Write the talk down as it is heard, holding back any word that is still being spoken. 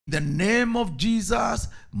the name of Jesus,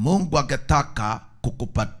 Mungu angetaka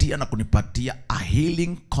kukupatia na kunipatia a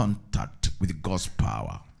healing contact with God's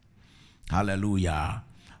power. Hallelujah.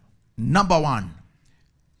 Number 1,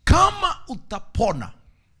 kama utapona,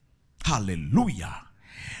 hallelujah,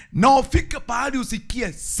 na ufike pahali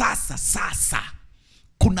usikie sasa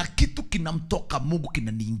kuna kitu kinamtoka Mungu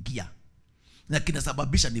kinaniingia na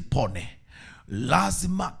kinasababisha nipone.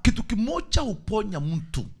 Lazima kitu kimoja uponya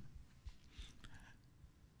mtu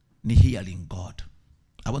ni healing God.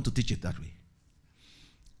 I want to teach it that way.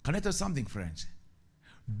 Can I tell you something, friends?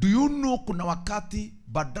 Do you know kuna wakati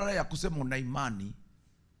badala ya kusema una imani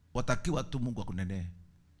watakiwa tu Mungu akunenee?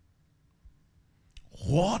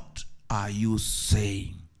 What are you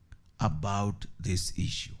saying about this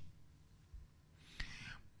issue?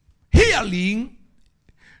 Healing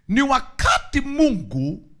ni wakati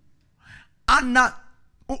Mungu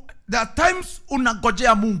there are times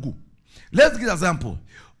unangojea Mungu. Let's give an example.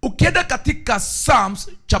 Ukienda katika Psalms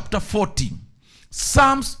chapter 14.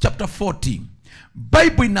 Psalms chapter 14.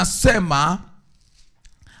 Bible inasema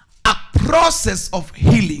a process of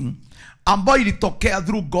healing ambayo ilitokea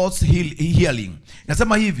through God's healing.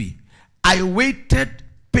 Inasema hivi, I waited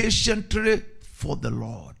patiently for the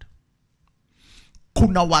Lord.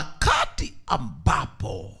 Kuna wakati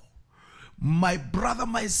ambapo, my brother,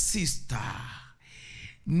 my sister,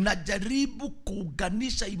 najaribu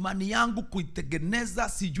kuunganisha imani yangu kuitengeneza,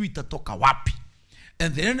 sijui itatoka wapi.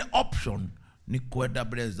 And the only option ni kwenda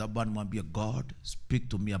mbele za Bwana mwambie, God, speak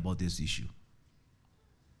to me about this issue.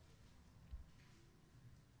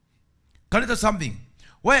 Can I tell something?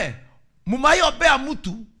 We, mumaiombea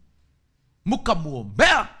mtu,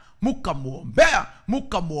 mukamuombea,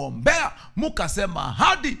 mukasema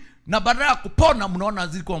hadi, na badala ya kupona mnaona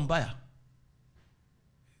zilikuwa mbaya.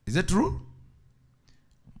 Is it true?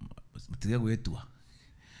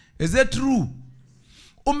 Is it true?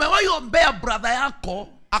 Umewaiombea brother yako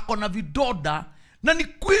ako na vidoda, na ni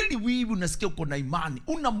kweli wewe unasikia uko na imani,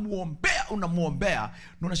 unamuombea,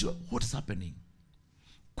 na unashindwa what is happening.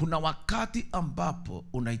 Kuna wakati ambapo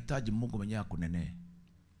unahitaji Mungu mwenyewe akunenee,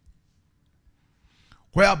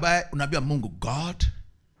 whereby unaambia Mungu, God,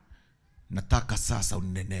 nataka sasa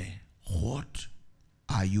unenee. What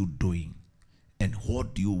are you doing and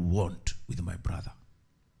what do you want with my brother?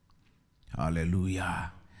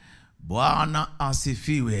 Hallelujah. Bwana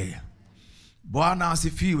asifiwe. Bwana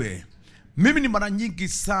asifiwe. Mimi ni mara nyingi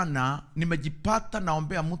sana nimejipata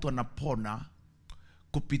naombea mtu anapona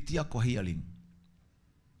kupitia kwa healing.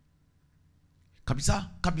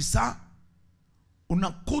 Kabisa.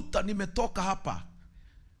 Unakuta nimetoka hapa,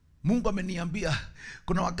 Mungu ameniambia.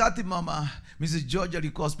 Kuna wakati mama Mrs. George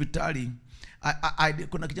alikuwa hospitali.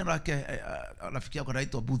 Kuna kijana wake rafiki yake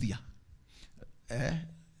anaitwa Budhia.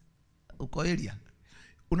 Uko area.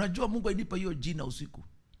 Unajua Mungu alinipa hiyo jina usiku.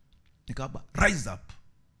 Nikaamba rise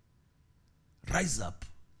up,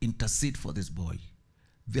 intercede for this boy.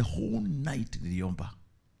 The whole night niliomba,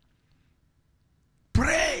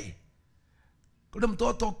 pray. Kuna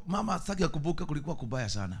mtoto mama saki kubuka, kulikuwa kubaya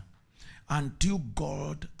sana, until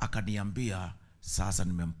God akaniambia sasa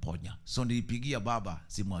nimemponya. So nilipigia baba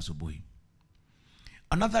simu asubuhi.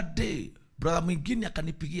 Another day brother mwingine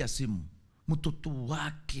akanipigia simu, mtoto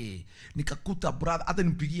wake, nikakuta brother hata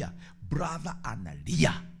nipigia brother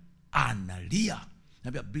analia.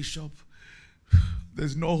 Nambia Bishop,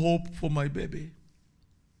 there's no hope for my baby.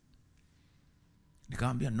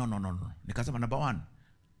 Nikamwambia no. Nikasema number 1,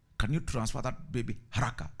 can you transfer that baby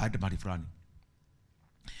haraka aende mahali fulani?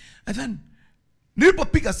 And then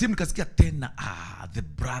nilipopiga simu nikasikia tena the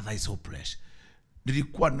brother is hopeless.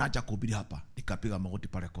 Nilikuwa naja kuhubiri hapa, nikapiga magoti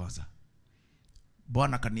pale kwanza.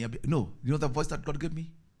 Bwana kaniambia, no, you know the voice that God gave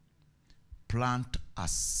me? Plant a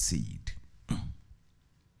seed.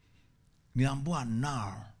 Niambua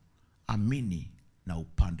now, amini na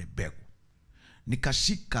upande begu.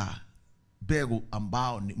 Nikashika begu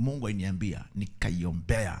ambao Mungu aliniambia,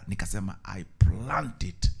 nikaiombea, nikasema I plant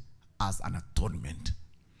it as an atonement.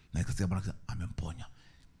 Na nikasema Bwana amemponya.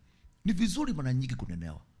 Ni vizuri mara nyingi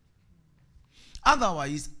kunenewa.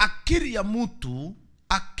 Otherwise akili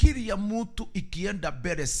ya mtu ikienda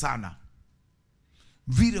mbele sana,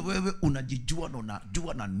 vile wewe unajijua na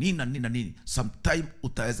unajua na nini, sometime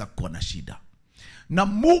utaweza kuwa na shida. Na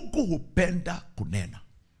Mungu hupenda kunena.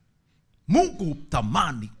 Mungu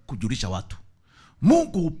hutamani kujulisha watu.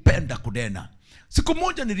 Mungu hupenda kunena. Siku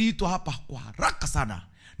moja niliitwa hapa kwa haraka sana.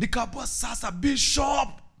 Nikaambiwa sasa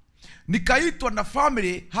Bishop, nikaitwa na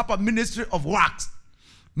family hapa Ministry of Works.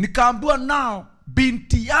 Nikaambiwa now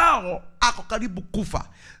binti yao ako karibu kufa.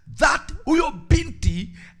 Huyo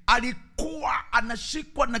binti alikuwa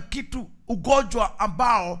anashikwa na kitu, ugonjwa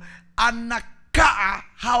ambao anakaa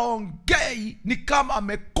haongei, ni kama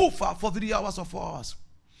amekufa for 3 hours or 4 hours.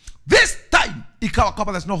 This time ikawa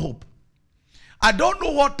kama there's no hope. I don't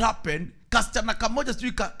know what happened. Kasichana kamoja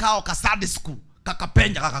sijui kao kasadi school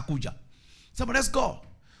kakapenja kakakuja. Sema let's go.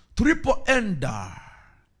 Tulipoenda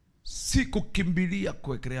sikukimbilia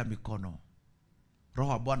kuwekelea mikono.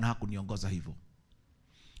 Roho wa Bwana hakuniongoza hivyo.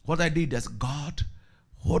 What I did is, God,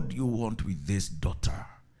 what do you want with this daughter?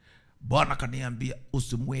 Bwana kaniambia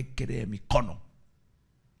usimwekelee mikono.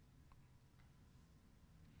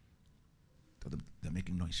 They're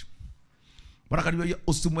making noise. Bwana kaniambia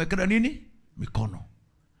usimwekelee nini? Mikono.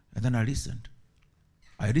 And then I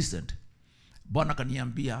listened. Bwana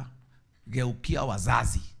kaniambia geukia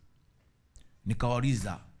wazazi.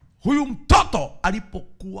 Nikawauliza, huyu mtoto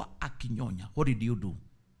alipokuwa akinyonya, what did you do?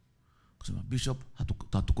 Kusema, Bishop,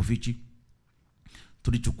 hatukufichi.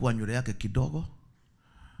 Tulichukua nywele yake kidogo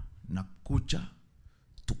na kucha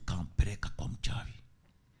tukampeleka kwa mchawi.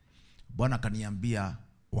 Bwana kaniambia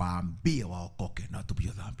waambie waokoke na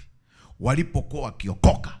watubie dhambi. Walipokuwa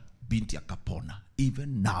wakiokoka, binti akapona.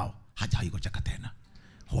 Even now hajaikocheka tena.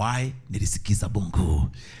 Why? Nilisikiza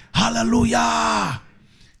Mungu. Hallelujah.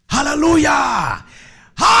 Hallelujah.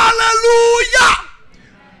 Hallelujah.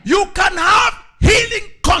 You can have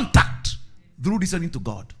healing contact through listening to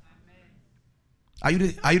God. Are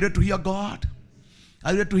you ready to hear God?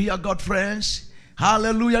 Are you ready to hear God, friends?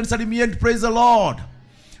 Hallelujah. And praise the Lord.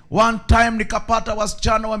 One time nikapata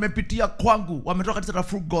wasichana wamepitia kwangu, wametoka katika the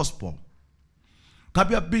Full Gospel.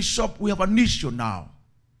 Kabia, Bishop, we have an issue now.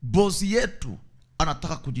 Boss yetu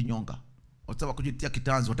anataka kujinyonga. Wataka kujitia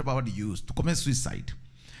kitanzi, whatever word you use, to commit suicide.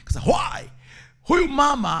 Kasa, why? Huyu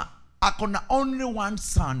mama akona only one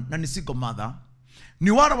son na ni single mother.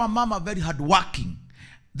 Ni wale wa mama very hard working.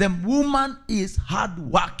 The woman is hard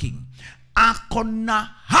working. Akona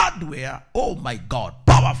hardware, oh my God,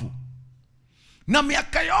 powerful. Na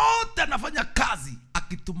miaka yote anafanya kazi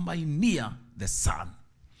akitumainia the son.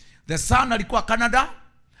 The son alikuwa Canada,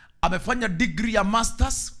 amefanya degree ya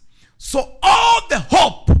masters. So all the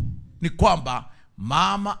hope ni kwamba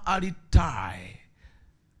mama alitai,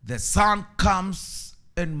 the son comes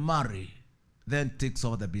and marry, then takes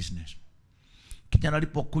over the business. Kijana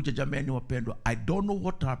alipokuja, jameni wapendwa, I don't know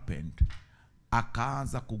what happened.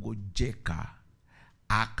 Akaanza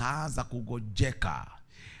kugojeka.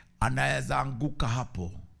 Anaweza anguka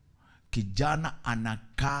hapo. Kijana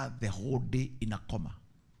anakaa the whole day in a coma.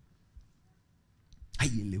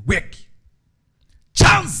 Haieleweki.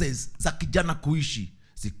 Chances za kijana kuishi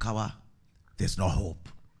zikawa there's no hope.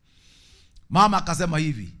 Mama akasema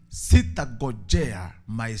hivi, sitagojea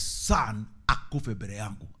my son akufe mbele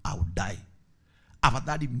yangu, I'll die.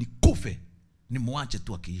 Afadhali nikufe nimwache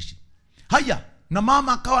tu akiishi. Haya, na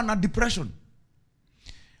mama akawa na depression.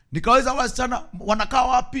 Nikaweza wasichana wanakaa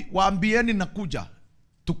wapi? Waambieni nakuja.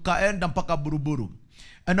 Tukaenda mpaka Buruburu.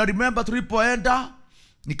 And I remember tulipoenda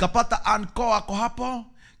nikapata anko ako hapo.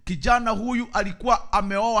 Kijana huyu alikuwa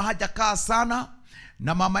ameoa hajakaa sana,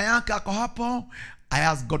 na mama yake ako hapo. I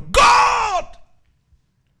asked God,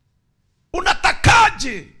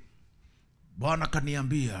 unatakaje? Bwana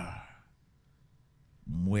kaniambia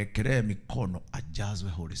mwekelee mikono ajazwe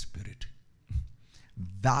Holy Spirit.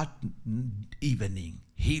 That evening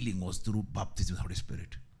healing was through baptism with Holy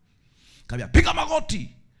Spirit. Kabia piga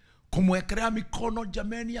magoti kumwekelea mikono,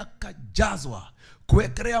 jameni, akajazwa.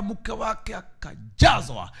 Kuwekelea mke wake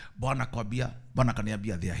akajazwa. Bwana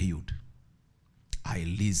kaniambia they are healed. I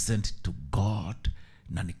listened to God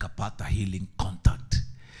na nikapata healing contact.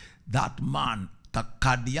 That man,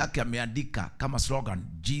 kadi yake ameandika kama slogan,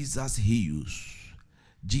 Jesus heals,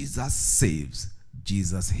 Jesus saves,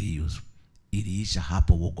 Jesus heals. Iliisha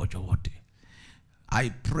hapo ugonjwa wote. I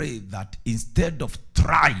pray that instead of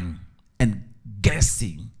trying and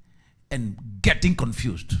guessing and getting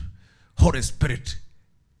confused, Holy Spirit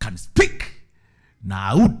can speak na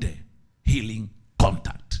aude healing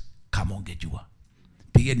contact kama ungejua.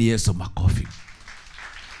 Pigeni Yesu makofi.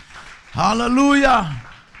 Hallelujah.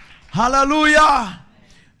 Hallelujah.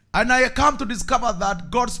 And I come to discover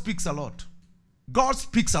that God speaks a lot. God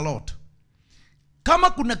speaks a lot.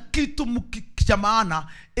 Kama kuna kitu cha maana,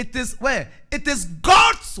 it is where? It is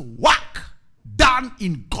God's work done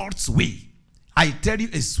in God's way. I tell you,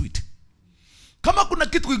 it's sweet. Kama kuna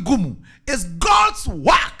kitu kigumu, it's God's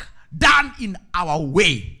work done in our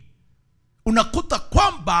way. Unakuta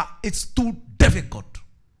kwamba it's too difficult.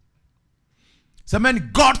 So I mean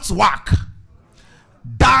God's work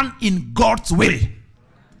done in God's way.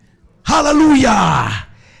 Hallelujah.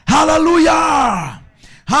 Hallelujah.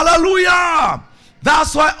 Hallelujah.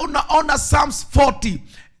 That's why unaona Psalms 40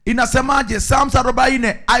 inasemaje? Psalms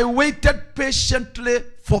 40, I waited patiently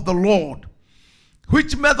for the Lord.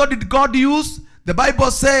 Which method did God use? The Bible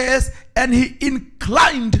says, and he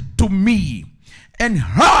inclined to me and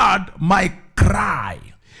heard my cry.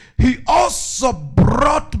 He also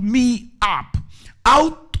brought me up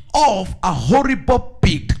out of a horrible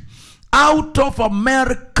pit, out of a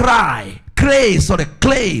mere clay,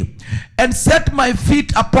 and set my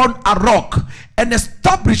feet upon a rock, and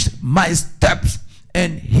established my steps,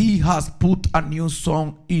 and he has put a new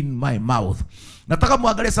song in my mouth. Nataka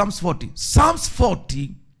muangalie Psalms 40.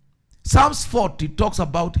 Psalms 40 talks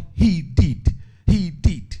about he did.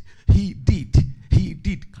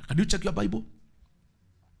 Can you check your Bible?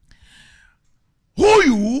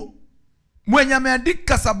 Huyu mwenye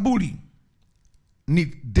ameandika Zaburi ni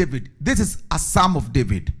David. This is a psalm of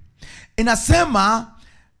David. Inasema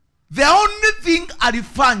the only thing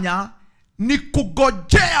alifanya ni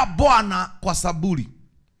kugojea Bwana kwa Zaburi.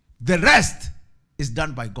 The rest is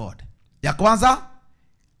done by God. Ya kwanza,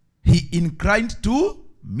 he inclined to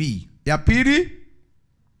me. Ya pili,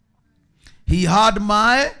 he heard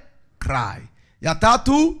my cry. Ya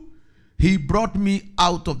tatu, he brought me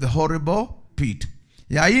out of the horrible pit.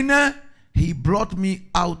 Ya ine, he brought me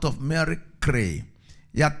out of mere clay.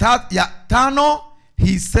 Ya tano,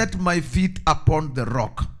 he set my feet upon the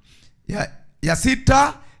rock. Ya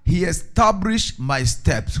sita, he established my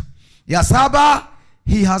steps. Ya saba,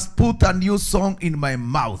 he has put a new song in my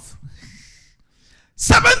mouth.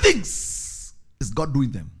 7 things is God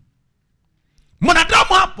doing them.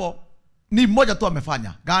 Mwanadamu hapo ni mmoja tu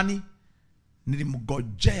amefanya. Gani?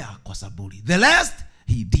 Nilimgojea kwa Zaburi. The rest,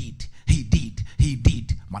 he did.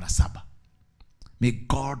 Mara 7. May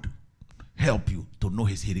God help you to know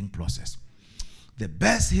his healing process. The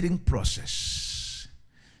best healing process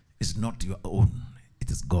is not your own. It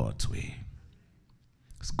is God's way.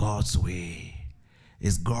 It's God's way.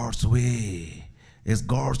 It's God's way. It's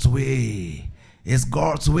God's way. It's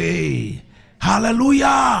God's way.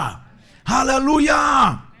 Hallelujah.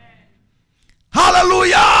 Hallelujah.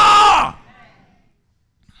 Hallelujah.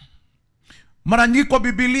 Mara nyingi kwa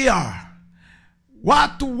Biblia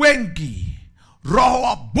watu wengi Roho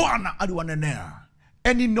wa Bwana aliwanenea,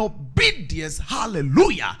 and in obedience,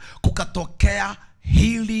 hallelujah, kukatokea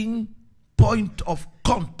healing point of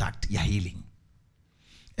contact ya healing.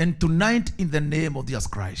 And tonight, in the name of Jesus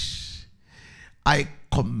Christ, I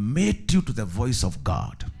commit you to the voice of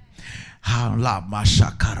God.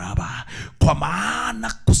 Kwa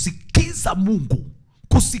maana kusikiza Mungu,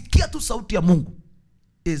 kusikia tu sauti ya Mungu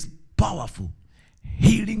is powerful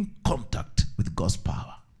healing contact with God's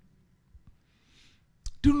power.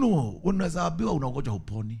 Do you know, unaweza ambiwa unagonjwa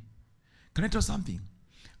huponi? Can I tell you something?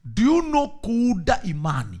 Do you know kuuda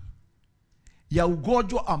imani ya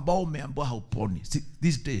ugonjwa ambao umeambiwa hauponi? See,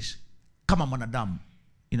 these days, kama mwanadamu,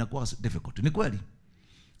 inakuwa difficult. Ni kweli?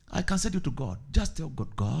 I can say you to God. Just tell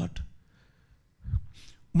God, God.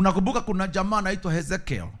 Mnakumbuka kuna jamaa anaitwa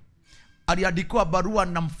Hezekiel. Aliandikiwa barua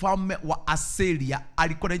na mfalme wa Asiria.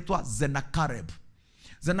 Alikuwa anaitwa Sennacherib.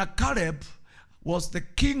 Sennacherib was the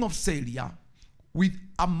king of Syria with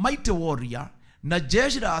a mighty warrior. Na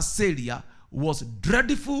jeshi la Asiria was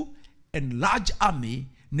dreadful and large army,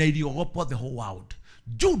 na iliogopa the whole world.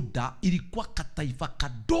 Juda ilikuwa kataifa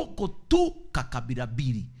kadogo tu kakabila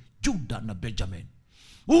mbili, Juda na Benjamin.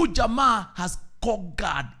 Huyu jamaa has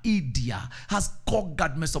conquered India, has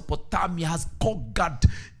conquered Mesopotamia, has conquered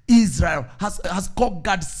Israel, has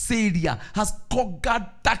conquered Syria, has conquered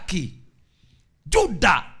Turkey.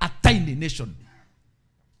 Judah, a tiny nation.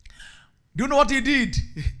 Do you know what he did?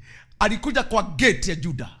 Alikuja kwa gate ya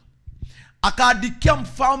Judah. Akaandikia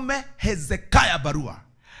mfalme Hezekiah barua.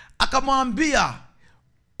 Akamwambia,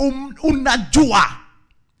 unajua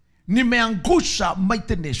nimeangusha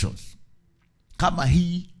mighty nations kama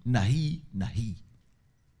hii na hii na hii.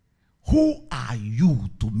 Who are you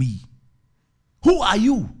to me? Who are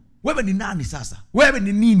you? Wewe ni nani sasa? Wewe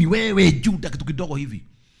ni nini? Wewe Juda kitu kidogo hivi.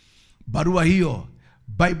 Barua hiyo,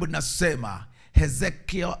 Bible nasema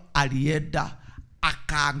Hezekiel alienda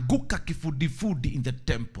akaanguka kifudifudi in the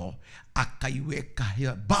temple, akaiweka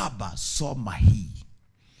hiyo. Baba, soma hii.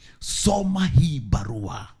 Soma hii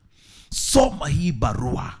barua. Soma hii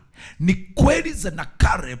barua. Ni kweli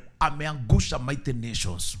Sennacherib ameangusha mighty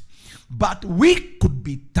nations, but we could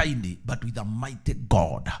be tiny but with a mighty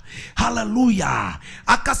God. Hallelujah.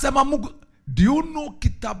 Akasema Mungu. Do you know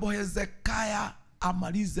kitabu Hezekiah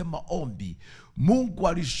amalize maombi, Mungu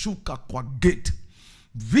alishuka kwa gate.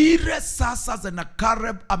 Vile sasa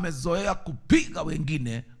Sennacherib amezoea kupiga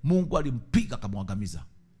wengine, Mungu alimpiga kamwangamiza.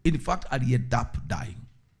 In fact, ali end up dying.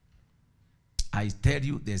 I tell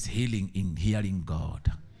you, there's healing in hearing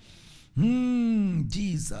God.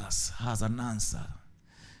 Jesus has an answer.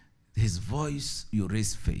 His voice, you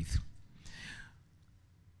raise faith.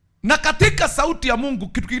 Na katika sauti ya Mungu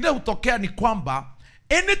kitu kingine hutokea ni kwamba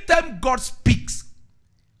anytime God speaks,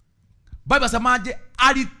 Bible samaje,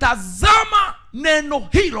 alitazama neno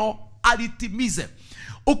hilo alitimize.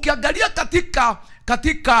 Ukiangalia katika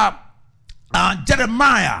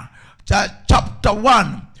Jeremiah chapter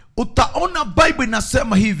 1, utaona Bible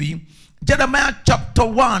inasema hivi. Jeremiah chapter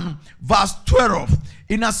 1 verse 12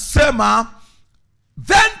 inasema,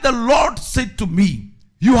 then the Lord said to me,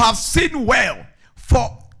 you have seen well,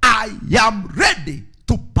 for I am ready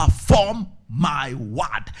to perform my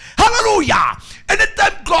word. Hallelujah.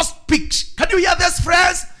 Anytime God speaks, can you hear this,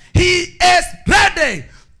 friends? He is ready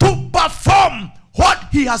to perform what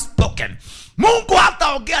he has spoken. Mungu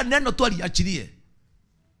hataongea neno tu aliachilie.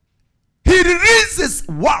 He releases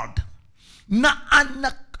word.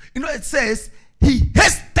 It says he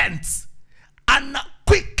hastens, ana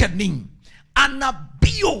quickening, ana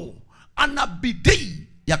bio, ana bidii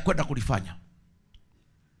ya kwenda kulifanya.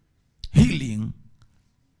 Healing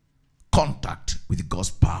contact with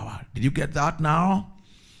God's power. Did you get that now?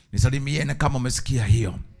 Nisalimiene kama umesikia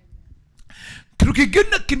hiyo. Kitu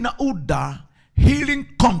kingine kinauda healing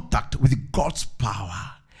contact with God's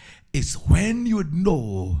power is when you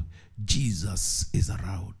know Jesus is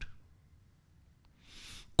around.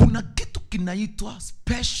 Kuna kitu kinaitwa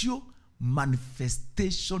special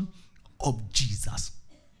manifestation of Jesus.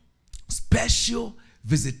 Special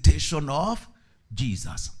visitation of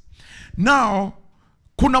Jesus. Now,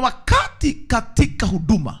 kuna wakati katika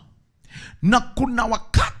huduma na kuna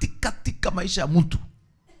wakati katika maisha ya mtu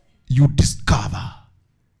you discover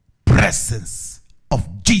presence of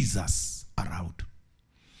Jesus around.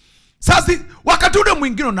 Sasa wakati ule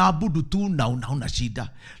mwingine unaabudu tu na unaona shida,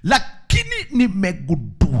 lakini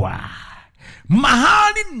nimegundua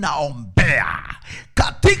mahali naombea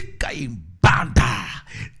katika ibada,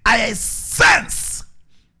 I sense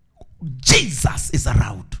Jesus is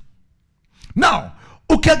around. Now,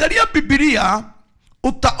 ukiangalia Biblia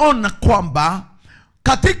utaona kwamba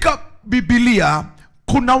katika Biblia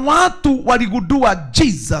kuna watu waligundua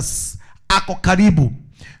Jesus ako karibu.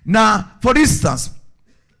 Na for instance,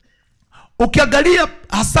 ukiangalia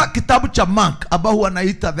hasa kitabu cha Mark ambao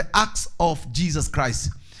wanaita the Acts of Jesus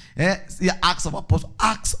Christ, Acts of Apostolic,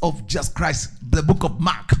 Acts of Jesus Christ, the book of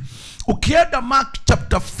Mark. Ukienda Mark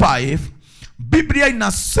chapter 5, Biblia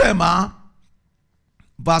inasema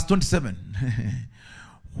verse 27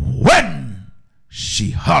 when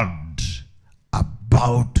she heard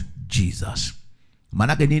about Jesus.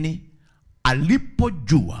 Manake nini?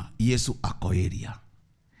 Alipojua Yesu ako area,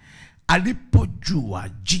 alipojua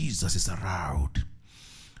Jesus is around.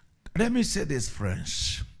 Let me say this,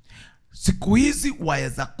 friends. Siku hizi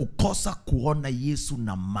waweza kukosa kuona Yesu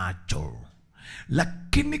na macho,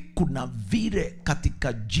 lakini kuna vile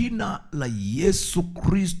katika jina la Yesu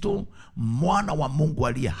Kristo mwana wa Mungu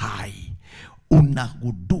aliye hai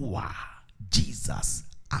unagundua Jesus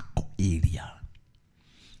ako area.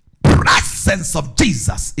 Presence of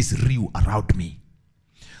Jesus is real around me.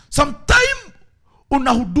 Sometimes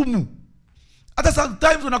unahudumu, hata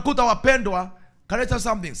sometimes unakuta wapendwa, can I tell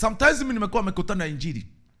something? Sometimes mimi nimekuwa nimekutana na injili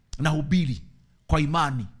na hubiri kwa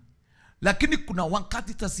imani, lakini kuna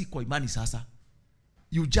wakati tasi kwa imani sasa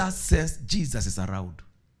you just sense Jesus is around.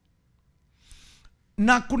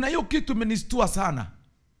 Na kuna hiyo kitu imenistua sana.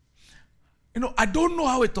 I don't know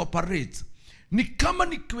how it operates. Ni kama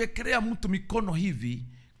nikiwekelea mtu mikono hivi,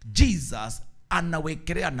 Jesus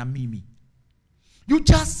anawekelea na mimi. You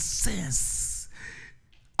just sense.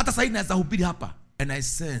 Hata sasa inaweza hubiri hapa and I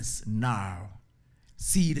sense now.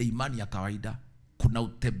 Si ile imani ya kawaida, kuna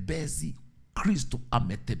utembezi Kristo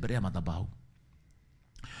ametembelea madhabahu.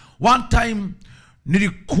 One time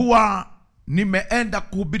nilikuwa nimeenda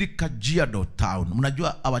kuhubiri Kajiado town.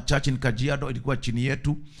 Mnajua our church in Kajiado ilikuwa chini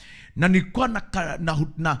yetu, na nilikuwa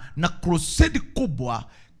na crusade kubwa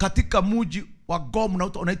katika mji wa Gom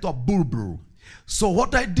unaitwa Bulbul. So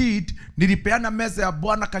what I did, nilipeana meza ya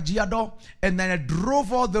Bwana Kajiado, and then I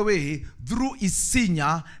drove all the way through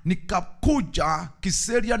Isinya, nikakuja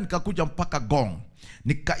Kiseria, nikakuja mpaka Gong,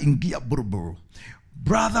 nikaingia Bulbul.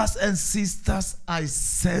 Brothers and sisters, I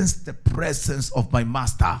sense the presence of my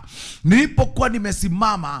master. Nilipokuwa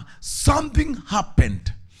nimesimama, something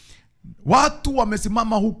happened. Watu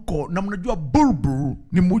wamesimama huko, na mnajua Bulbul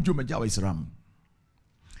ni mji umejaa Waislamu.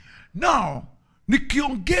 Now,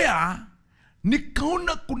 nikiongea,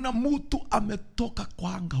 nikaona kuna mtu ametoka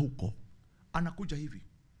kwa anga huko, anakuja hivi.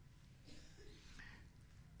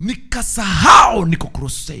 Nikasahau niko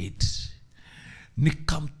crusade.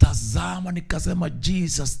 Nikamtazama, nikasema,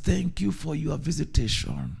 Jesus, thank you for your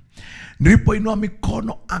visitation. Nilipoinua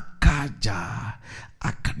mikono akaja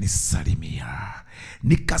akanisalimia,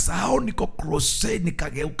 nikasahau niko crusade,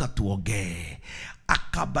 nikageuka tuongee.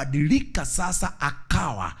 Akabadilika sasa,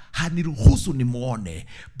 akawa haniruhusu nimuone,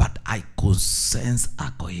 but I could sense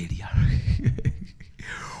ako area.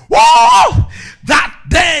 Whoa! That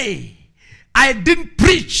day I didn't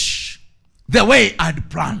preach the way I'd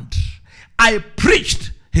planned. I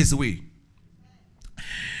preached his way.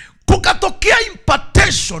 Kukatokea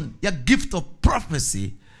impartation ya gift of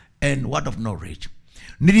prophecy and word of knowledge.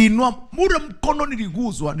 Niliinua mura mkono,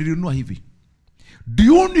 niliguzwa, niliinua hivi.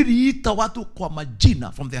 Ndio niliita watu kwa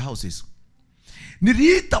majina from their houses.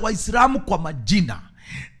 Niliita Waislamu kwa majina.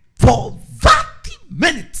 For 30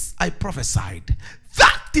 minutes I prophesied.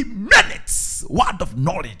 30 minutes word of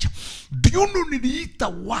knowledge. Ndio niliita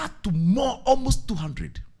watu more, almost 200.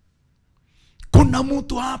 Kuna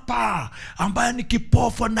mtu hapa ambaye ni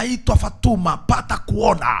kipofu anaitwa Fatuma, pata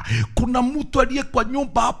kuona. Kuna mtu aliye kwa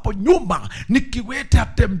nyumba hapo nyuma, nikiwete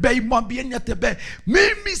atembei, mwambieni atembee.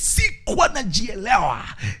 Mimi sikuwa najielewa.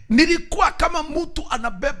 Nilikuwa kama mtu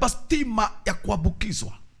anabeba stima ya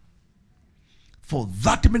kuambukizwa. For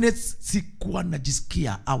 30 minutes sikuwa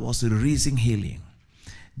najisikia. I was releasing healing.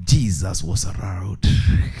 Jesus was around.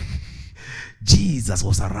 Jesus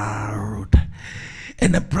was around.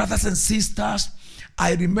 And the brothers and sisters,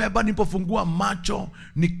 I remember nilipofungua macho,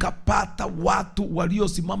 nikapata watu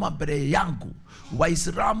waliosimama mbele yangu.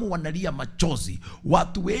 Waislamu wanalia machozi.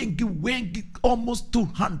 Watu wengi, almost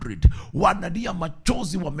 200, wanalia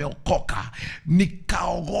machozi, wameokoka.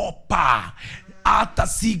 Nikaogopa. Hata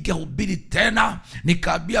singehubiri tena.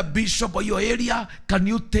 Nikaambia bishop wa hiyo area, can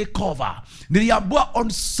you take over? Niliambiwa on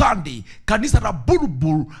Sunday, kanisa la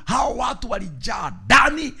Buruburu, hao watu walijaa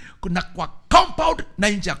ndani kuna kwa compound na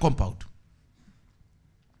nje ya compound.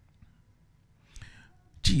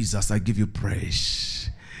 Jesus, I give you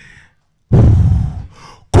praise.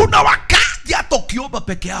 Kuna wakati hata ukiomba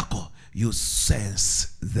peke yako, you sense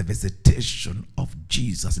the visitation of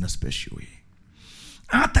Jesus in a special way.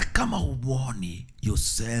 Hata kama huoni, you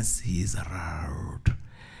sense he is around.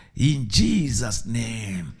 In Jesus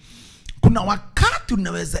name. Kuna wakati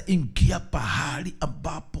unaweza ingia pahali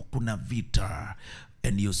ambapo kuna vita,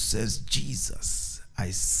 and you sense Jesus.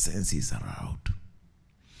 I sense he's around.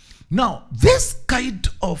 Now, this kind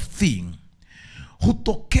of thing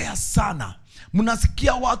hutokea sana.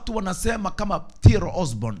 Mnasikia watu wanasema kama Peter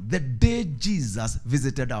Osborne, the day Jesus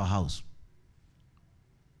visited our house.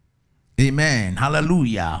 Amen.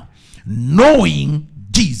 Hallelujah. Knowing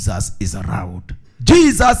Jesus is around.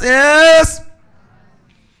 Jesus is.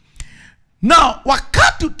 Now,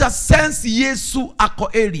 wakati utasense Yesu ako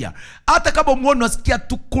area, hata kama mwono wasikia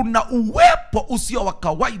tu kuna uwepo usio wa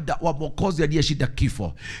kawaida wa Mwokozi aliyeshinda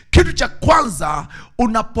kifo. Kitu cha kwanza,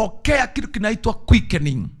 unapokea kitu kinaitwa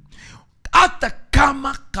quickening. Hata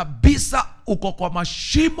kama kabisa uko kwa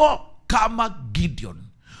mashimo kama Gideon,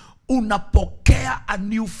 unapokea a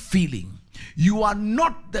new feeling. You are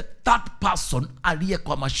not the third person aliye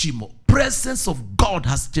kwa mashimo. Presence of God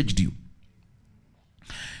has changed you.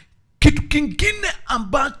 Kitu kingine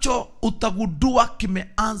ambacho utagundua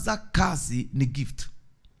kimeanza kazi ni gift.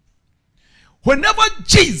 Whenever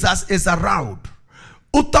Jesus is around,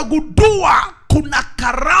 utagundua kuna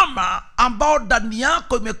karama ambao ndani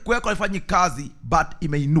yako imekuwekwa ifanye kazi, but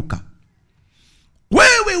imeinuka.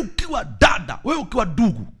 Wewe ukiwa dada, wewe ukiwa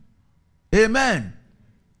ndugu. Amen.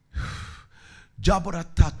 Jambo la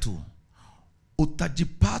tatu,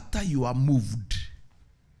 utajipata you are moved.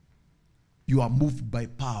 You are moved by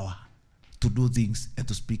power to do things and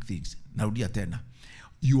to speak things. Narudia tena.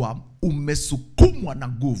 You are umesukumwa na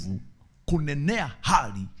nguvu kunenea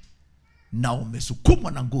hali, na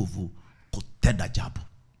umesukumwa na nguvu kutenda jambo.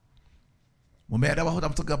 Mumeelewa what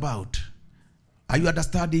I'm talking about? Are you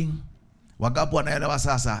understanding? Wagabu wanaelewa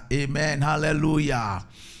sasa. Amen. Hallelujah.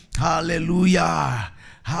 Hallelujah.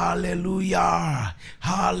 Hallelujah.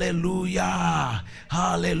 Hallelujah.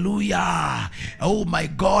 Hallelujah. Oh my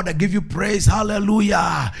God, I give you praise.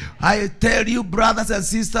 Hallelujah. I tell you, brothers and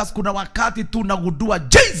sisters, kuna wakati tunagundua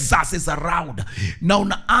Jesus is around, na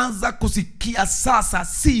unaanza kusikia sasa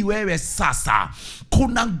si wewe sasa.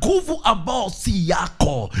 Kuna nguvu ambao si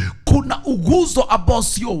yako. Kuna uguzo ambao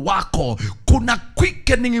sio wako. Kuna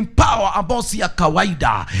quickening power ambao si ya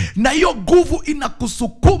kawaida. Na hiyo nguvu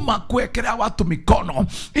inakusukuma kuwekelea watu mikono.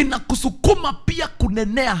 Inakusukuma pia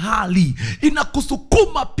kunenea hali.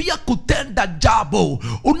 Inakusukuma pia kutenda jambo.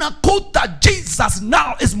 Unakuta Jesus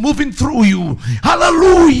now is moving through you.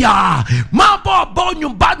 Hallelujah. Mambo ambao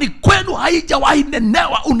nyumbani kwenu haijawahi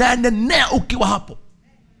nenewa, unaenenea ukiwa hapo.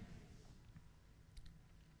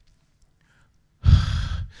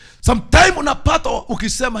 Sometimes unapata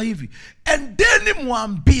ukisema hivi, endeni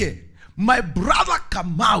muambie my brother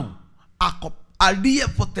Kamau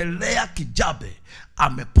aliyepotelea Kijabe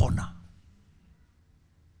amepona.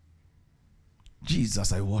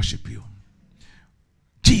 Jesus, I worship you.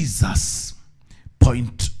 Jesus,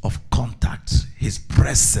 point of contact. His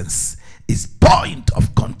presence is point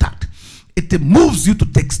of contact. It moves you to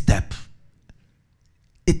take step.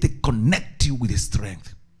 It connects you with his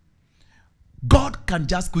strength. God can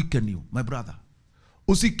just quicken you, my brother.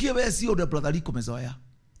 Usikie wewe sio ule brother liko mezoea.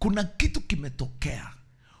 Kuna kitu kimetokea.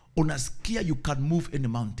 Unasikia you can move any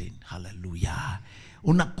mountain. Hallelujah.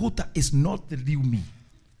 Unakuta is not the real me.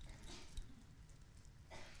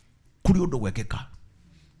 Kuriodo wekeka.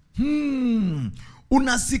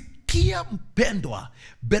 Unasikia mpendwa,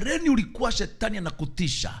 bereni ulikuwa shetani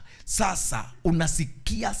anakutisha, sasa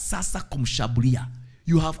unasikia sasa kumshambulia.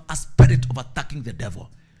 You have a spirit of attacking the devil.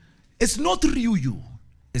 It's not real you,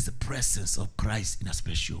 it's the presence of Christ in a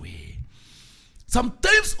special way.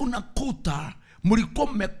 Sometimes unakuta mlikuwa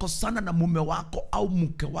mmekosana na mume wako au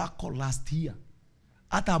mke wako last year,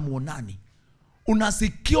 hata muonani.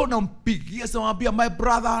 Unasikia unampigia semwambia, my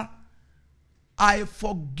brother, I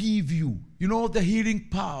forgive you. You know the healing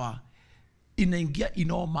power inaingia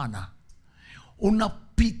in all manner.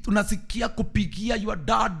 Unasikia kupigia your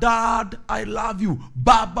dad, I love you.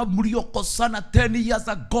 Baba mliokosana 10 years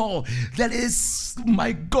ago. There is,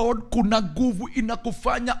 my God, kuna nguvu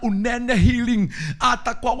inakufanya unene healing.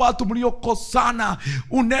 Hata kwa watu mliokosana,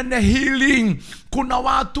 unene healing. Kuna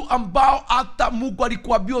watu ambao hata Mungu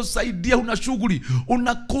alikuambia usaidia una shughuli.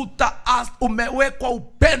 Unakuta umewekwa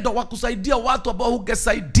upendo wa kusaidia watu ambao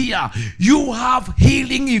ungesaidia. You have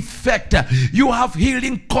healing effect. You have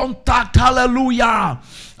healing contact. Hallelujah.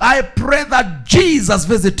 I pray that Jesus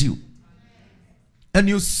visit you. And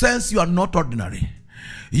you sense you are not ordinary.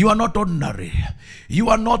 You are not ordinary. You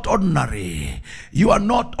are not ordinary. You are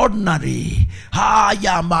not ordinary.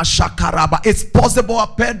 Haya mashakaraba. It's possible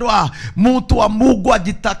apendwa, mtu wa Mungu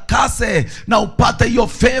ajitakase na upate hiyo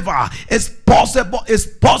favor. It's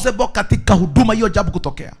possible katika huduma hiyo jambo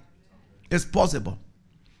kutokea. It's possible.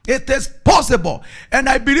 It is possible. And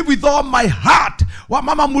I believe with all my heart, wa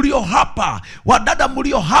mama mulio hapa, wa dada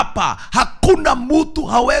mulio hapa, hakuna mtu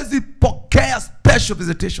hawezi pokea special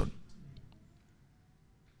visitation.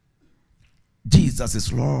 Jesus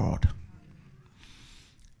is Lord.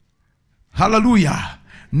 Hallelujah.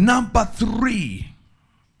 Number 3.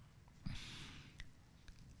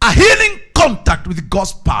 A healing contact with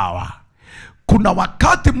God's power. Kuna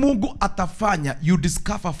wakati Mungu atafanya you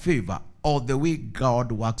discover favor or the way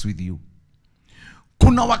God works with you.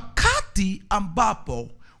 Kuna wakati ambapo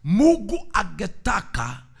Mungu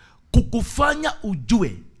angetaka kukufanya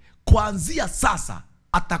ujue kuanzia sasa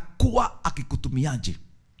atakuwa akikutumiaje.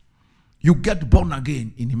 You get born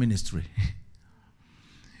again in ministry.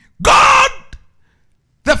 God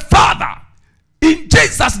the Father in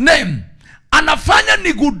Jesus name anafanya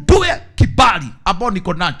nigundue kibali ambao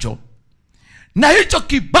niko nacho. Na hicho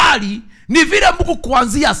kibali ni vile Mungu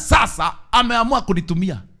kuanzia sasa ameamua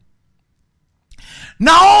kunitumia.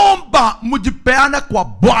 Naomba mjipeane kwa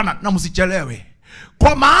Bwana na msichelewe.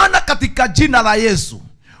 Kwa maana katika jina la Yesu,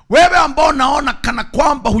 wewe ambao naona kana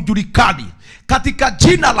kwamba hujulikani, katika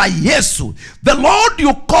jina la Yesu, the Lord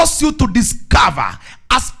you cause you to discover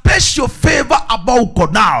a special favor about uko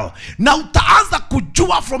now. Na utaanza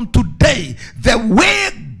kujua from today the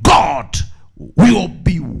way God will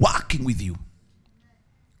be working with you.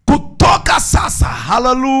 Kutoka sasa,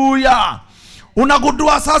 hallelujah.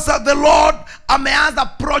 Unagundua sasa the Lord ameanza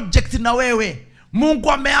project na wewe.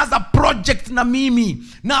 Mungu ameanza project na mimi.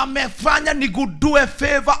 Na amefanya nigundue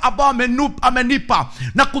favor ambao amenipa.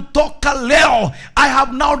 Na kutoka leo, I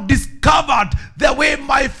have now discovered the way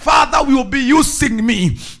my Father will be using me.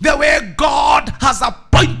 The way God has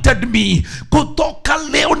appointed me. Kutoka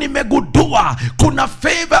leo nimegundua kuna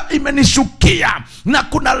favor imenishukia. Na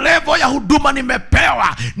kuna level ya huduma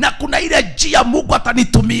nimepewa. Na kuna ile njia Mungu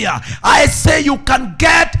atanitumia. I say you can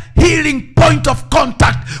get healing point of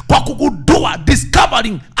contact kwa kugundua,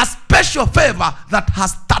 discovering a special favor that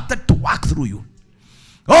has started to work through you.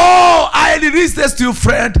 Oh, I release this to you,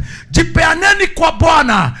 friend. Jipeaneni kwa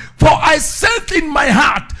Bwana, for I sense in my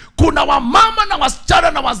heart kuna wamama na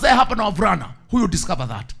wasichana na wazee hapa na wavulana who you discover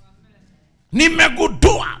that.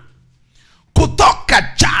 Nimegundua kutoka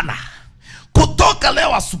jana, kutoka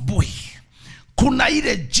leo asubuhi, kuna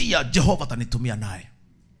ile njia Jehova atanitumia naye.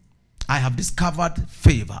 I have discovered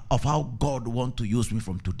favor of how God wants to use me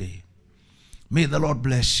from today. May the Lord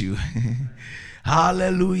bless you.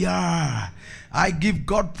 Hallelujah. I give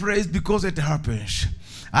God praise because it happens.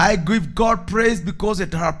 I give God praise because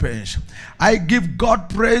it happens. I give God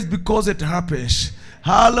praise because it happens.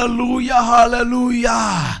 Hallelujah,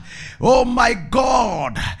 hallelujah. Oh my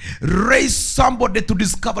God, raise somebody to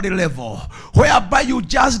discovery level, whereby you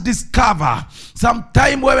just discover.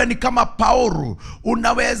 Sometime wewe ni kama Paulo,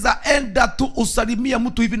 unaweza enda tu usalimia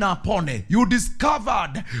mtu hivi na apone. You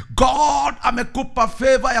discovered God amekupa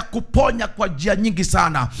favor ya kuponya kwa njia nyingi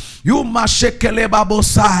sana. You mashekele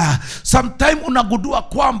babosa. Sometime unagundua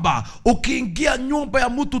kwamba ukiingia nyumba ya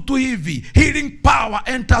mtu tu hivi, healing power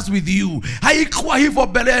enters with you. Haikuwa hivyo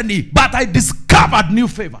beleni, but I discovered new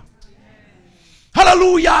favor.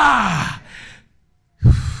 Hallelujah.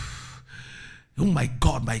 Oh my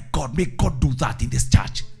God, may God do that in this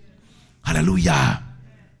church. Hallelujah.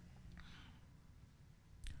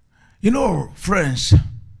 You know, friends,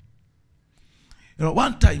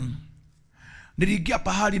 one time niliingia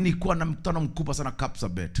pahali nilikuwa na mkutano mkubwa sana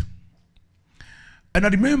Kapsabet. And I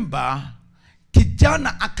remember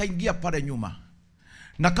kijana akaingia pale nyuma.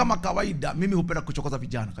 Na kama kawaida mimi hupenda kuchokoza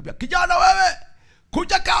vijana. Kabia, kijana wewe,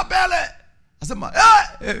 kuja kaa mbele. Asema,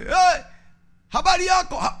 habari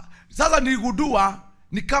yako. Sasa niligundua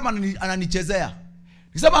ni kama ananichezea.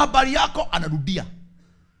 Nikisema habari yako, anarudia.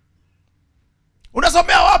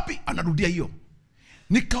 Unasomea wapi? Anarudia hiyo.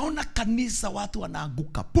 Nikaona kanisa watu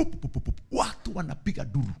wanaanguka. Watu wanapiga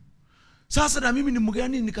duru. Sasa na mimi ni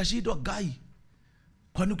mgeni, nikashindwa gai.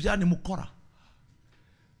 Kwani kijana ni mkora?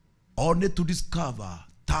 Only to discover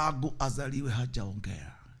tagu azaliwe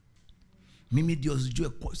hajaongea. Mimi ndio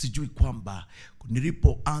sijui kwamba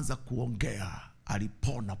nilipoanza kuongea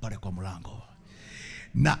alipona pale kwa mlango.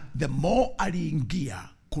 Na the more aliingia,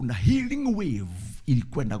 kuna healing wave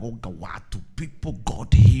ilikwenda gonga watu. People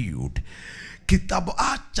got healed. Kitabu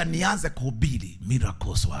acha nianze kuhubiri,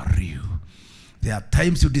 miracles were real. There are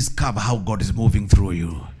times you discover how God is moving through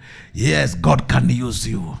you. Yes, God can use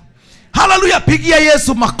you. Hallelujah, pigia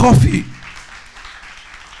Yesu makofi.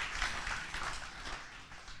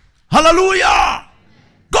 Hallelujah.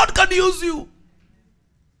 God can use you.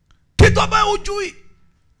 Kitu ambayo hujui.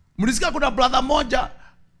 Mlisikia kuna brother moja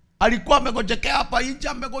alikuwa amegojekea hapa nje,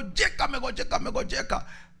 amegojeka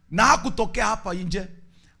na hakutokea hapa nje.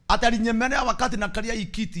 Atalinyemelea wakati nakalia hii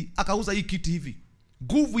kiti, akauza hii kiti hivi.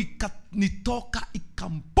 Nguvu ikanitoka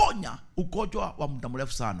ikamponya ugonjwa wa muda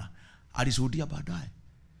mrefu sana. Alishuhudia baadaye.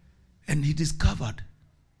 And he discovered.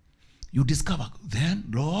 You discover then,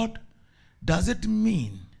 Lord, does it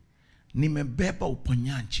mean nimebeba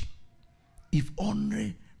uponyaji? If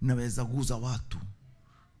only naweza guza watu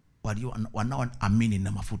wanaoamini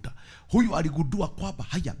na mafuta. Huyu aligundua kwamba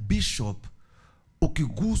haya bishop,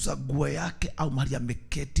 ukiguza nguo yake au mahali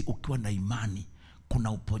ameketi ukiwa na imani,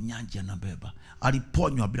 kuna uponyaji anabeba.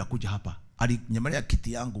 Aliponywa bila kuja hapa. Alinyemelea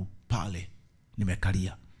kiti yangu pale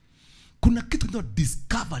nimekalia. Kuna kitu kinaitwa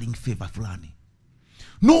discovering favor fulani.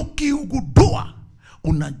 Ukiugundua,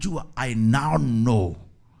 unajua I now know,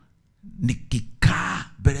 nikikaa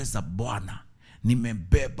mbele za Bwana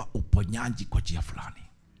nimebeba uponyaji kwa njia fulani.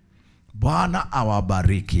 Bwana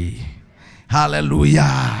awabariki.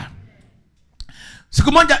 Hallelujah.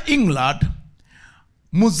 Siku moja England,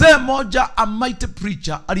 mzee moja, a mighty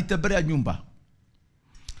preacher, alitembelea nyumba.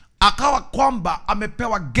 Akawa kwamba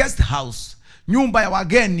amepewa guest house, nyumba ya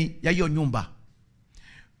wageni ya hiyo nyumba.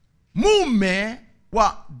 Mume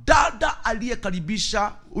wa dada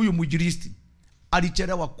aliyekaribisha huyu mwinjilisti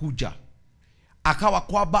alichelewa kuja. Akawa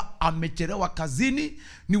kwamba amechelewa kazini.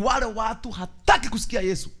 Ni wale watu hataki kusikia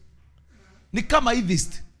Yesu. Ni kama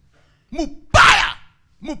atheist. Mubaya,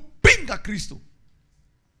 mupinga Kristo.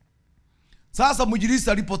 Sasa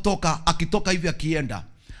mwinjilisti alipotoka, akitoka hivi akienda,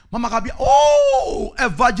 mama akambia, oh,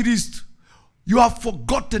 evangelist, you have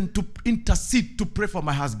forgotten to intercede to pray for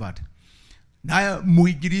my husband. Naye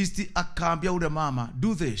mwinjilisti akaambia ule mama,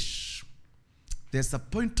 do this. There's a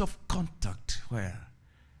point of contact where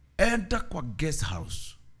enda kwa guest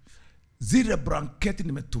house. Zile blanketi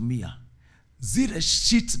nimetumia, zile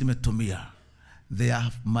sheets nimetumia, they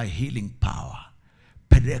have my healing power.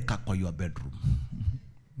 Peleka kwa your bedroom.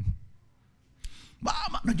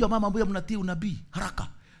 Mama, najua mama mbuya mnatii unabii haraka.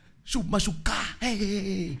 Mashuka.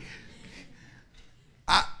 Hey.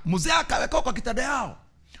 Mzee akaweka kwa kitanda yao.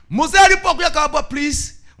 Mzee alipokuja kaambia,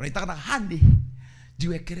 please, unaitaka na handi,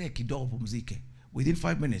 jiwekelee kidogo pumzike. Within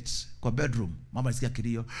 5 minutes kwa bedroom, mama alisikia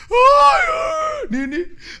kilio. Nini?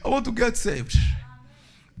 I want to get saved.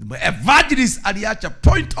 The evangelist aliacha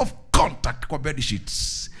point of contact kwa bed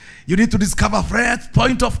sheets. You need to discover, friends,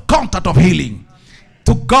 point of contact of healing.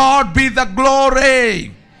 To God be the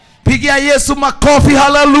glory. Pigia Yesu makofi.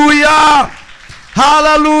 Hallelujah.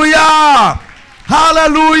 Hallelujah.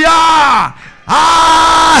 Hallelujah.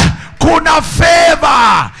 Kuna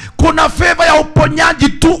favor. Kuna favor ya uponyaji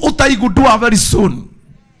tu utaigundua very soon.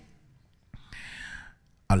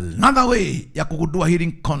 Another way ya kugundua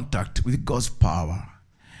healing contact with God's power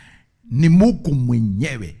ni Mungu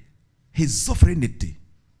mwenyewe, his sovereignty,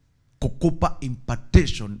 kukupa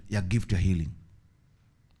impartation ya gift ya healing.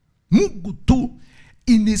 Mungu tu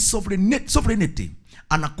in his sovereignty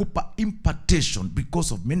anakupa impartation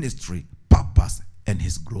because of ministry, purpose and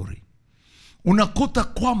his glory. Unakuta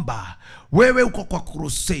kwamba wewe uko kwa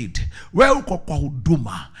crusade, wewe uko kwa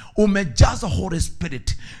huduma, umejaza Holy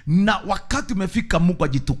Spirit, na wakati umefika Mungu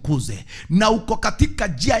ajitukuze, na uko katika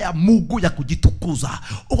njia ya Mungu ya kujitukuza,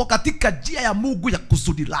 uko katika njia ya Mungu ya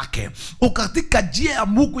kusudi lake, uko katika njia ya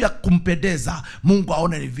Mungu ya kumpendeza, Mungu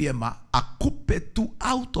aone ni vyema akupe tu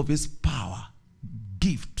out of his power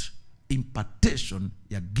gift, impartation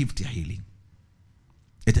ya gift ya healing.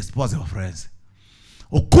 It is possible, friends.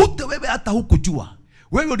 Ukute wewe hata hukujua,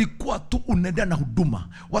 wewe ulikuwa tu unaendelea na huduma,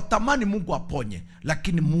 watamani Mungu aponye,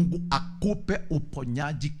 lakini Mungu akupe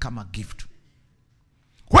uponyaji kama gift,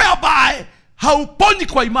 whereby hauponyi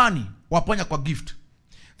kwa imani, waponya kwa gift.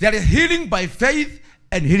 There is healing by faith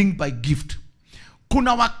and healing by gift.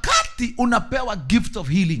 Kuna wakati unapewa gift of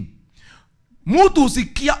healing, mtu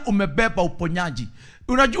usikia umebeba uponyaji.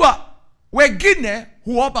 Unajua wengine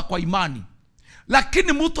huomba kwa imani,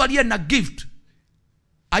 lakini mtu aliye na gift,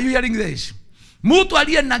 are you hearing this? Mtu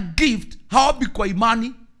aliye na gift haombi kwa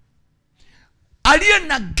imani. Aliye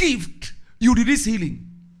na gift, you release healing.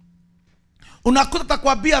 Unakuta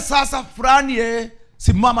takwambia sasa fulani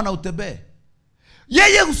simama na utembee.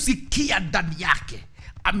 Yeye usikia ndani yake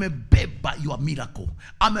amebeba your miracle,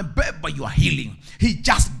 amebeba your healing. He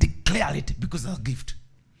just declare it because of the gift.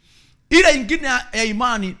 Ile ingine ya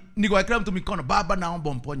imani ni kuwekea mtu mikono, Baba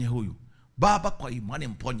naomba mponye huyu, Baba kwa imani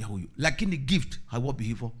mponye huyu, lakini gift haiwapi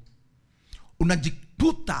hivyo.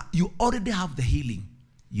 Unajikuta you already have the healing,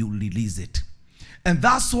 you release it. And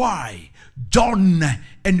that's why John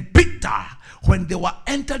and Peter, when they were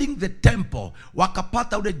entering the temple,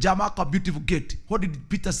 wakapata ule jamaa kwa beautiful gate. What did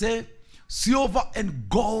Peter say? Silver and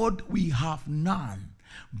gold we have none,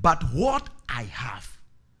 but what I have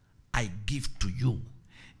I give to you.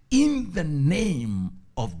 In the name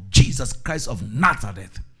of Jesus Christ of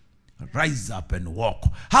Nazareth, rise up and walk.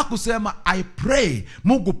 Hakusema I pray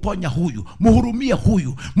Mungu ponya huyu, muhurumie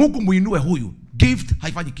huyu, Mungu muinue huyu. Gift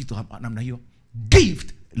haifanyi kitu namna hiyo.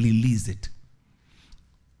 Gift release it.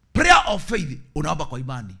 Prayer of faith unaomba kwa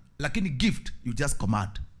imani, lakini gift you just command.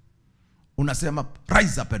 Unasema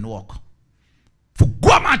rise up and walk.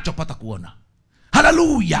 Fungua macho pata kuona.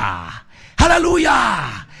 Hallelujah.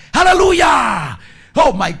 Hallelujah. Hallelujah.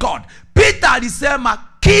 Oh my God. Peter alisema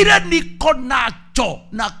kile niko nacho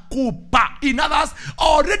nakupa. In others,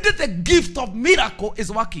 already the gift of miracle is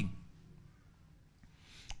working.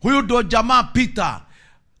 Huyu ndo jamaa Peter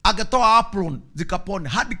akatoa apron zikapone,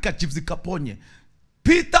 handkerchief zikaponye.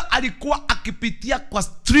 Peter alikuwa akipitia kwa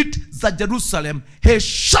street za Jerusalem, his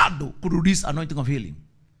shadow could release anointing of healing.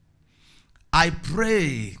 I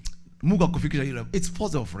pray Mungu akufikisha hilo. It's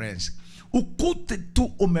possible, friends. Ukute tu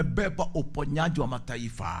umebeba uponyaji wa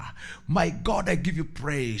mataifa. My God, I give you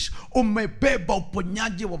praise. Umebeba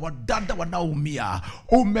uponyaji wa wadada wanaoumia.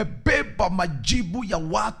 Umebeba majibu ya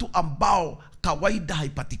watu ambao kawaida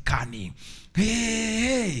haipatikani.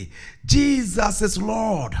 Hey, Jesus is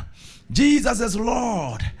Lord. Jesus is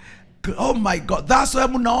Lord. Oh my God. That's why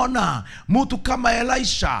munaona mtu kama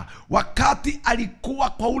Elisha, wakati alikuwa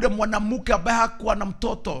kwa ule mwanamke ambaye hakuwa na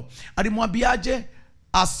mtoto, alimwambiaje?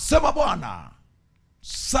 Asema Bwana,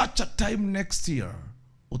 such a time next year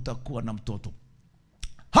utakuwa na mtoto.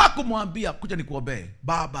 Hakumwambia kuja nikuombee,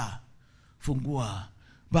 Baba fungua,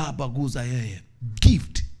 Baba guza yeye.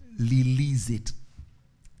 Gift, release it.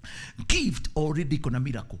 Gift already iko na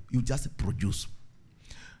miracle, you just produce.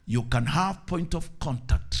 You can have point of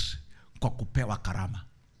contact kwa kupewa karama.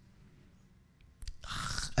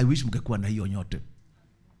 I wish mngekuwa na hiyo nyote.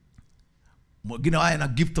 Mwingine wae na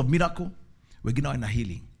gift of miracle, wengine wae na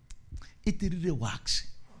healing. It really works.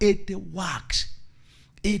 It works.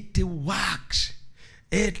 It works.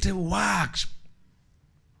 It works.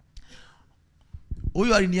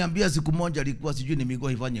 Huyu aliniambia siku moja alikuwa sijui ni miguu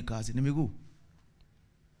ifanye kazi. Ni miguu.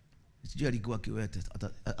 Sijui alikuwa kiwete.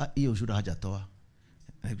 Hiyo ushuhuda hajatoa.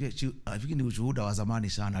 Nafikiri ni ushuhuda wa zamani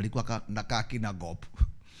sana. Alikuwa nakaa kina gopu.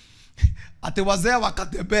 Ate wazee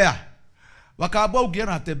wakatembea. Wakaambia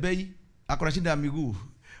ukiona atembei, akona shida ya miguu.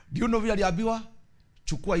 Ndio ndio vile aliambiwa,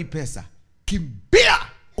 chukua hii pesa, kimbia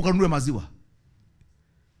ukanunue maziwa.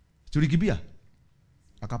 Tulikimbia.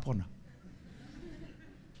 Akapona.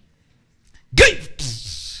 Gift.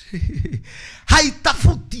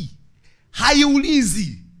 Haitafuti,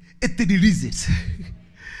 haiulizi, it releases.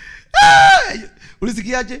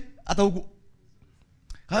 Ulisikiaje? Hata huku.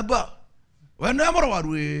 Haba wene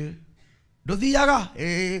mũrwaru ndũthiaga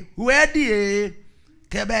wendi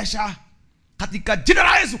kebesha katika jina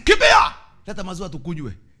la Yesu, kimbia, leta maziwa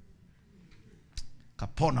tukunywe,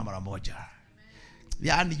 kapona mara moja.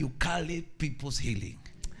 Yani you carry people's healing.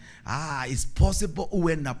 It's possible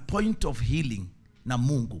uwe na point of healing na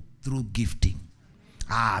Mungu through gifting.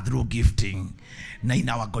 Through gifting. Na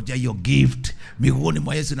inawagojea hiyo gift miguuni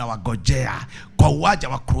mwa Yesu, inawagojea kwa uwanja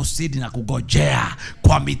wa crusade na kugojea,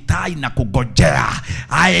 kwa mitaa na kugojea.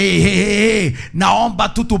 Naomba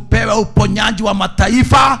tu tupewe uponyaji wa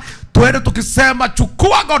mataifa, tuende tukisema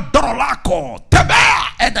chukua godoro lako, tembea,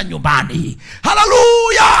 enda nyumbani.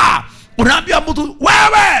 Haleluya! Unaambia mtu,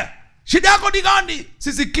 wewe shida yako ni gani?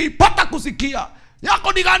 Sisikii, pata kusikia.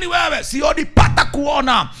 Yako ni gani wewe? Sioni, pata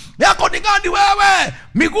kuona. Yako ni gani wewe?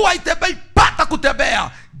 Miguu haitembei, pata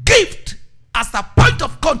kutembea. Gift as a point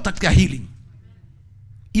of contact ya healing.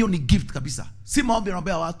 Hiyo ni gift kabisa. Si maombi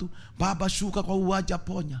naombea watu, Baba shuka kwa uwanja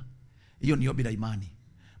ponya. Hiyo ni ombi la imani.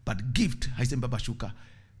 But gift haisemi Baba shuka.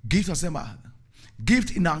 Gift nasema,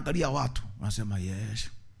 gift inaangalia watu. Unasema yes,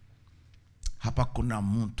 hapa kuna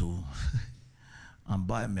mtu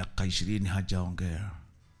ambaye miaka 20 hajaongea.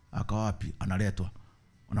 Aka wapi? Analetwa,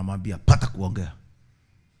 unamwambia pata kuongea.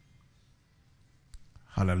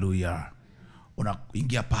 Hallelujah.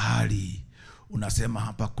 Unaingia pahali, unasema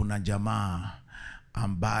hapa kuna jamaa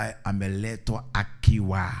ambaye ameletwa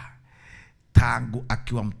tangu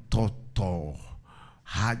akiwa mtoto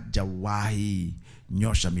hajawahi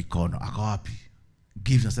nyosha mikono. Aka wapi?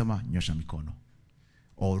 Give, nasema nyosha mikono.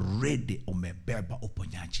 Already umebeba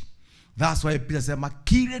uponyaji. That's why Peter sema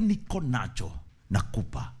kile niko nacho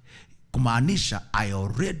nakupa, kumaanisha I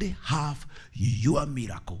already have your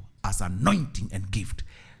miracle as anointing and gift.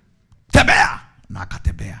 Tembea, na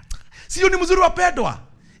akatembea. Sio ni mzuri wapendwa?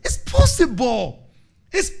 It's possible.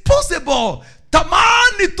 It's possible.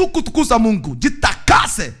 Tamani tu kutukuza Mungu,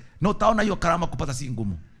 jitakase, na utaona hiyo karama kupata si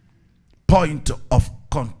ngumu. Point of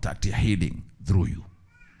contact ya healing through you.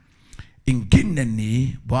 Ingine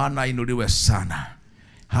ni, Bwana inuliwe sana.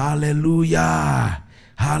 Hallelujah.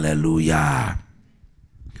 Hallelujah.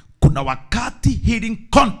 Kuna wakati healing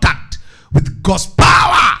contact with God's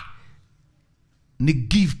power ni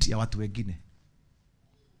gift ya watu wengine.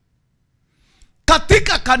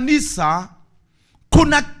 Katika kanisa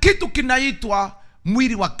kuna kitu kinaitwa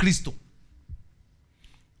mwili wa Kristo.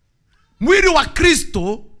 Mwili wa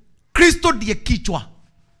Kristo, Kristo ndiye kichwa.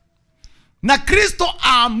 Na Kristo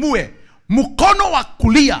aamue mkono wa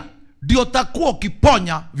kulia ndio utakuwa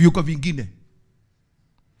ukiponya viungo vingine.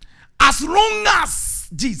 As long as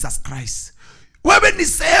Jesus Christ, wewe ni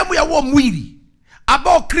sehemu ya huo mwili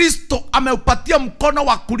ambao Kristo ameupatia mkono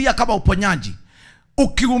wa kulia kama uponyaji.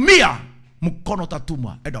 Ukiumia, mkono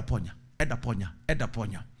utatumwa, enda ponya, enda ponya, enda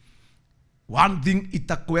ponya. One thing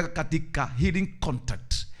itakuweka katika healing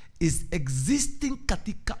contact is existing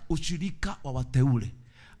katika ushirika wa wateule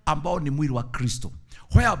ambao ni mwili wa Kristo,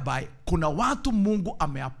 whereby kuna watu Mungu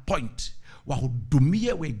ameappoint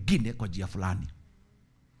wahudumie wengine kwa njia fulani.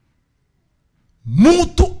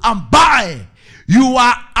 Mtu ambaye you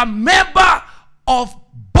are a member of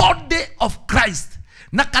body of Christ,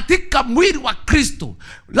 na katika mwili wa Kristo,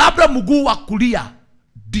 labda mguu wa kulia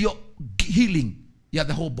ndio healing ya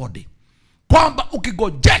the whole body, kwamba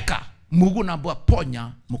ukigojeka Mungu anaambia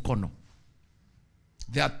ponya mkono.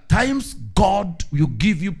 There are times God will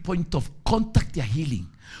give you point of contact ya healing,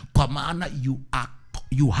 kwa maana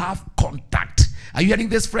you have contact. Are you hearing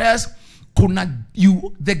this phrase?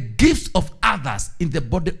 The gifts of others in the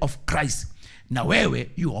body of Christ, na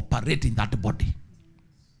wewe you operate in that body.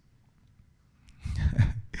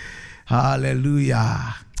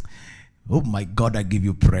 Hallelujah. Oh my God, I give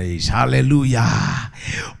you praise. Hallelujah.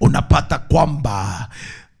 Unapata kwamba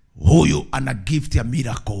huyu ana gift ya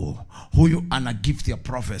miracle, huyu ana gift ya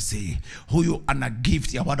prophecy, huyu ana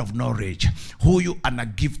gift ya word of knowledge, huyu ana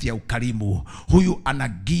gift ya ukarimu, huyu ana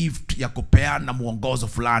gift ya kupeana mwongozo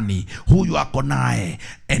fulani, huyu ako naye,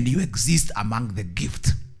 and you exist among the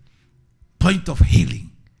gift. Point of healing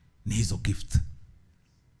ni hizo gift.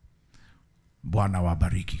 Bwana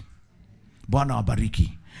wabariki. Bwana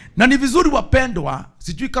wabariki. Na ni vizuri wapendwa,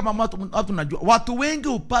 sijui kama watu najua, watu wengi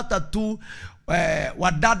upata tu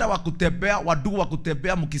wadada wa kutembea, wadugu wa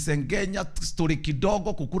kutembea, mkisengenya story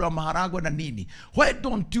kidogo, kukura maharagwe na nini. Why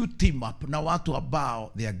don't you team up na watu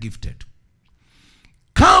ambao they are gifted?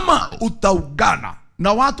 Kama utaungana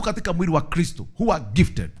na watu katika mwili wa Kristo who are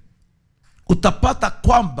gifted, utapata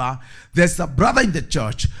kwamba there's a brother in the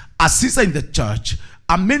church, a sister in the church,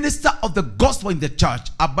 a minister of the gospel in the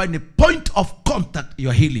church, about a point of contact you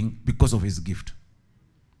are healing because of his gift.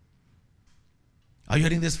 Are you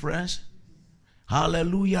hearing this, friends?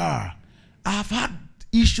 Hallelujah. I have had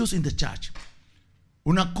issues in the church.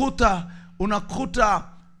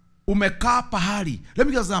 Unakuta umekaa pahali. Let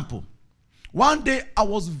me give an example. One day I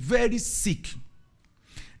was very sick.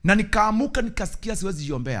 Na nikaamuka nikasikia siwezi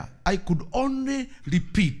jiombea. I could only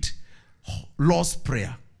repeat Lord's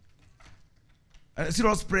Prayer. See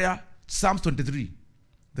Lord's Prayer, Psalms 23.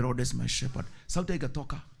 The Lord is my shepherd. Sauti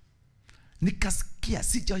ikatoka. Nikasikia,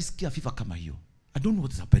 sijaisikia fifa kama hiyo. I don't know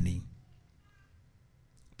what is happening.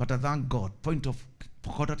 But I thank God. Point of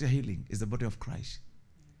contact healing is the body of Christ.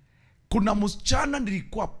 Kuna msichana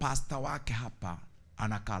nilikuwa pastor wake hapa,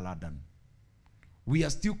 anakaa London. We are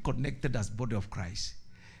still connected as body of Christ.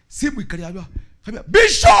 Simu ikaliambia,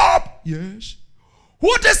 Bishop! Yes.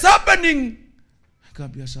 What is happening?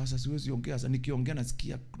 Kaambia sasa siwezi ongea, sasa nikiongea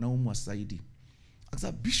nasikia naumwa zaidi.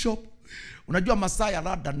 Akasema Bishop, unajua masaa ya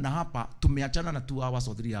London na hapa tumeachana na 2 hours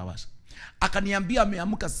or 3 hours. Akaniambia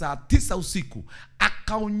ameamka saa 9 usiku,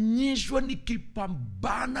 akaonyeshwa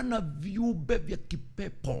nikipambana na viumbe vya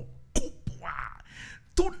kipepo kubwa.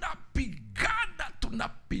 Tunapigana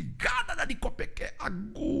na niko peke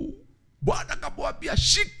yangu. Bwana akamwambia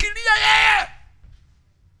shikilia yeye.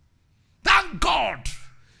 Thank God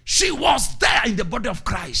she was there in the body of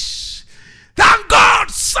Christ. Thank God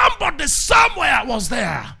somebody somewhere was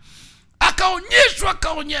there.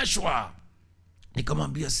 Akaonyeshwa.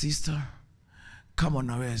 Nikamwambia sister, kama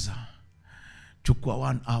unaweza chukua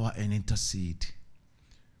 1 hour and intercede.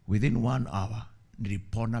 Within 1 hour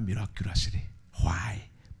nilipona miraculously. Why?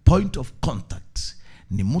 Point of contact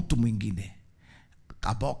ni mtu mwingine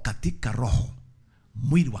ambao katika roho,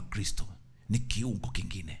 mwili wa Kristo ni kiungo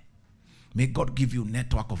kingine. May God give you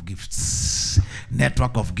network of gifts.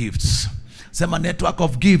 Network of gifts. Sema network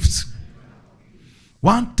of gifts.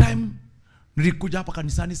 One time nilikuja hapa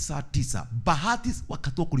kanisani saa 9. Bahati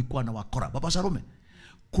wakati kulikuwa na wakora. Baba Sharume,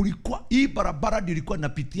 kulikuwa hii barabara ilikuwa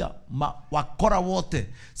inapitia wakora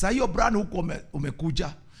wote. Sasa hiyo brand huko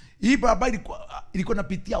umekuja. Hii barabara ilikuwa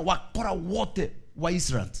inapitia wakora wote wa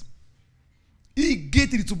Israel. Hii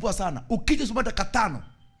gate ilitumbua sana. Ukija soma dakika 5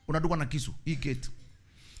 unadungwa na kisu hii gate.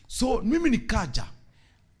 So mimi nikaja,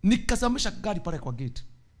 nikazamisha gari pale kwa gate.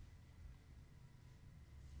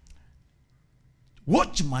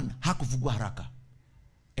 Watchman hakufungua haraka.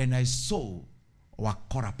 And I saw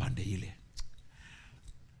wakora pande ile.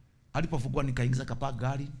 Alipofungua nikaingiza kapa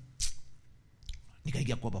gari,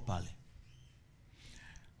 nikaingia kwa pale.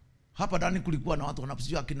 Hapa ndani kulikuwa na watu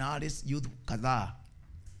wanapojua kina Alice youth kadhaa.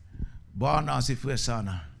 Bwana asifiwe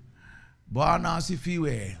sana. Bwana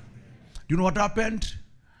asifiwe. Do you know what happened?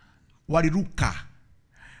 Waliruka.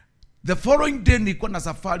 The following day nilikuwa na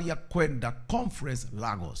safari ya kwenda conference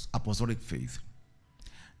Lagos, Apostolic Faith.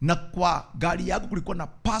 Na kwa gari yangu kulikuwa na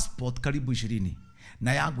passport karibu 20.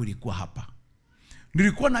 Na yangu ilikuwa hapa.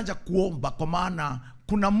 Nilikuwa naja kuomba kwa maana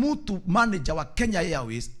kuna mtu manager wa Kenya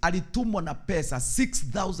Airways alitumwa na pesa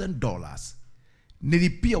 $6,000.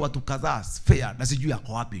 Nilipia watu kadhaa fare na sijui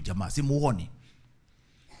yako wapi jamaa, simuoni.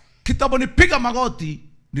 Kitabu nipiga magoti,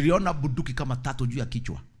 niliona bunduki kama 3 juu ya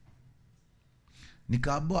kichwa.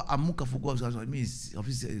 Nikaambiwa amuka fungua mimi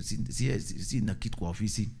ofisi sina kitu kwa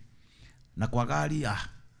ofisi. Na kwa gari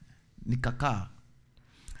nikakaa.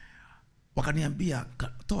 Wakaniambia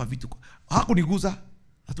toa vitu. Hakuniguza.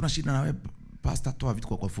 Hatuna shida na wewe pastor, toa vitu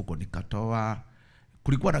kwa fuko. Nikatoa.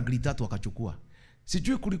 Kulikuwa na gari 3 wakachukua.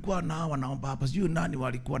 Sijui kulikuwa na wanaomba hapa, sijui nani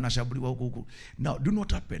walikuwa na shambuliwa huko. Now do you know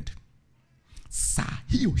what happened? Saa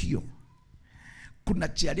hiyo kuna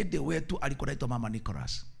chiarede wetu alikuwa anaitwa Mama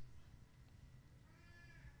Nicholas.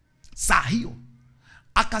 Saa hiyo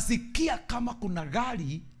akasikia kama kuna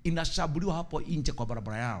gari inashambuliwa hapo nje kwa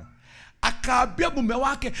barabara yao. Akaambia mume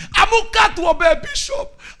wake, amuka tuombe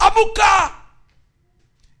Bishop, amuka.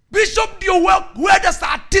 Bishop ndio huenda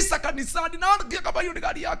saa 9 kanisani, naona kama hiyo ni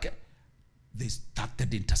gari yake. They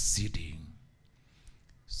started interceding.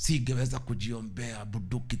 Singeweza kujiombea,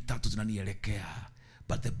 bunduki 3 zinanielekea.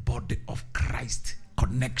 But the body of Christ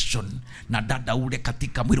connection na dada ule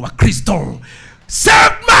katika mwili wa Kristo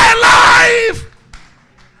saved my life.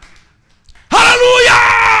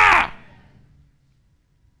 Hallelujah.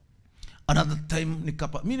 Another time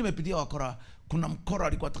mimi nimepitia wakora. Kuna mkora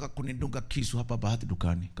alikuwa anataka kunidunga kisu hapa Bahati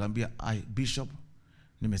dukani. Kaambia, Bishop,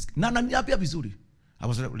 nimesikia. Na ananiambia vizuri. I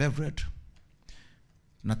was Reverend.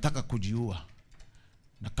 Nataka kujiua.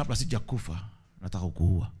 Na kabla sijakufa nataka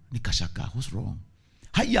kuua. Nikashaka, what's wrong?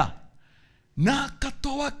 Haya. Na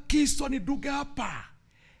akatoa kisu nidunge hapa.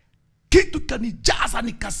 Kitu kanijaza,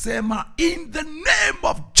 nikasema, in the name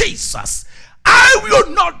of Jesus I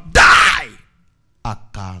will not die.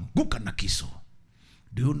 Akaanguka na kisu.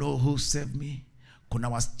 Do you know who saved me? Kuna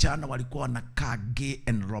wasichana walikuwa wanakaa Gay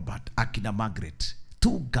and Robert, akina Margaret,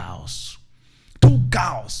 2 girls. two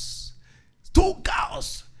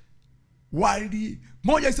girls wali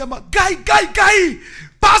moja isema gai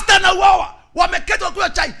pastor na wawa wameketi wakunywa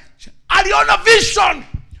chai, aliona vision,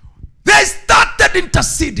 they started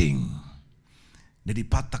interceding.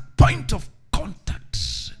 Nilipata point of contact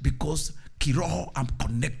because kiroho I'm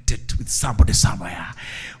connected with somebody somewhere.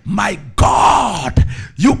 My God,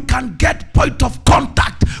 you can get point of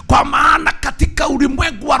contact kwa maana katika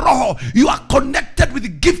ulimwengu wa roho you are connected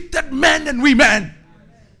with gifted men and women.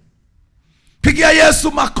 Pigia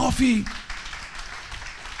Yesu makofi.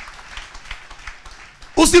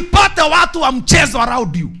 Usipate watu wa mchezo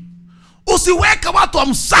around you. Usiweke watu wa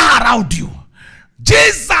msaha around you.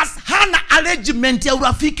 Jesus hana arrangement ya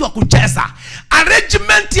urafiki wa kucheza.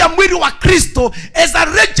 Arrangement ya mwili wa Kristo is a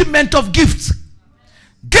regiment of gifts.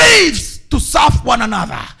 Gifts to serve one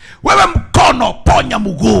another. Wewe mkono ponya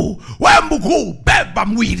mguu, wewe mguu beba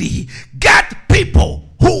mwili. Get people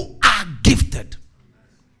who are gifted.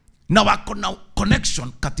 Na wako na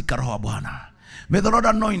connection katika roho wa Bwana. May the Lord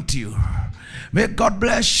anoint you. May God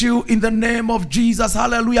bless you in the name of Jesus.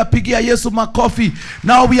 Hallelujah. Pigia Yesu makofi.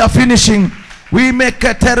 Now we are finishing. We make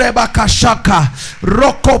a tereba kashaka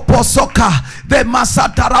roko posoka the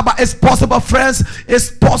masataraba. Is possible, friends. It's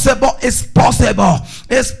possible. It's possible.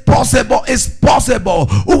 It's possible. It's possible.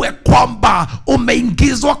 Uwe kwamba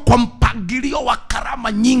umeingizwa kwa mpangilio wa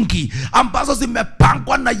karama nyingi ambazo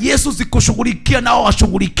zimepangwa na Yesu zikushughulikia nao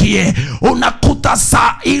washughulikie. Unakuta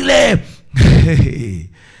saa ile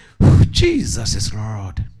Jesus is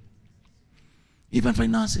Lord. Even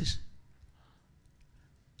finances.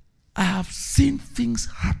 I have seen things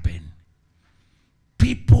happen.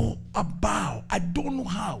 People about, I don't know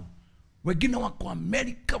how. Wengine wako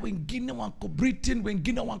America, wengine wako Britain,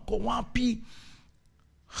 wengine wako wapi.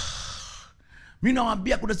 Mimi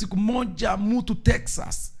nawaambia kuna siku moja mtu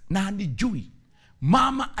Texas na hanijui.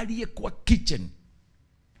 Mama aliyekuwa kitchen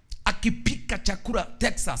akipika chakula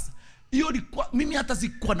Texas. Hiyo ilikuwa mimi hata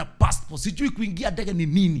sikuwa na passport, sijui kuingia ndege ni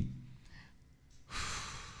nini.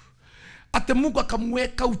 Ate Mungu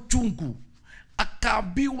akamweka uchungu,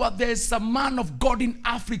 akaambiwa there's a man of God in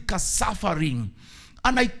Africa suffering.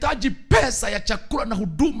 Anahitaji pesa ya chakula na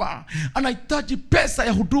huduma, anahitaji pesa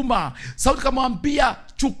ya huduma. Sauti kamwambia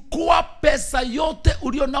chukua pesa yote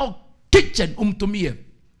ulio nao kitchen umtumie.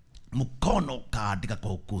 Mkono kaandika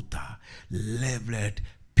kwa ukuta, Reverend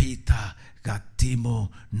Peter Gatimu,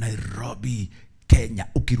 Nairobi, Kenya.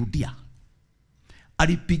 Ukirudia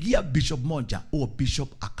alipigia bishop moja, huo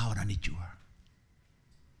bishop akawa ananijua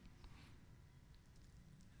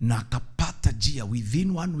na akapata jia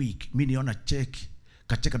within 1 week. Mimi niona check,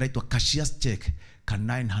 kacheka naitwa cashier's check ka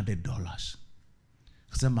 $900.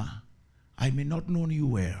 Kasema I may not know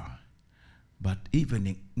you well, but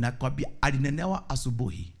evening, na kwambia alinenewa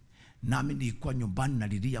asubuhi, nami nilikuwa nyumbani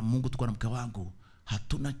nalilia Mungu, tuko na mke wangu,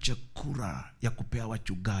 hatuna chakula ya kupea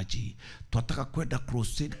wachungaji, tunataka kwenda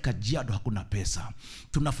crusade Kajiado, hakuna pesa,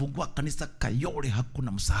 tunafungua kanisa Kayole,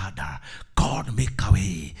 hakuna msaada. God make a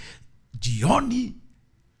way. Jioni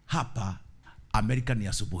hapa Amerika ni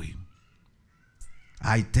asubuhi.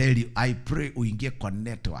 I tell you, I pray uingie kwa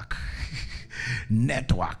network.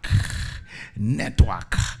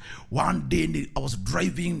 network. One day I was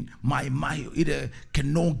driving my ile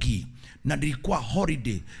Kenogi, na nilikuwa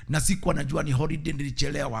holiday na sikuwa najua ni holiday,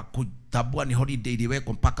 nilichelewa kutabua ni holiday,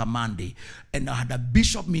 iliwekwa mpaka Monday, and I had a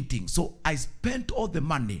bishop meeting, so I spent all the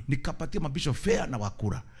money, nikapatia mabishop fare na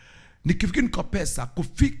wakura. Nikifikiri niko pesa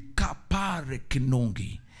kufika pale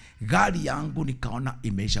Kinongi, gari yangu nikaona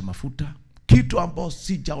imeisha mafuta, kitu ambao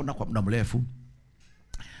sijaona kwa muda mrefu.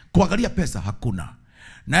 Kuangalia pesa hakuna.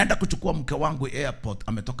 Naenda kuchukua mke wangu airport,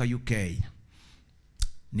 ametoka UK.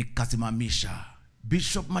 Nikasimamisha.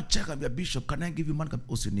 Bishop Macheka, Bishop, can I give you money?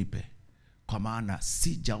 Usinipe, kwa maana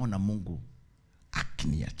sijaona Mungu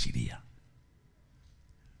akiniachilia.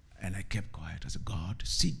 And I kept quiet. I said, God,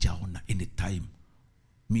 sijaona any time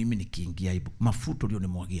mimi nikiingia ibu mafuta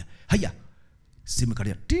ulionimwagia. Haya,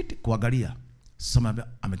 simekalia titi kuangalia. Sema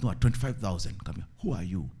ametuma 25,000. Kama, who are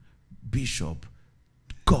you? Bishop,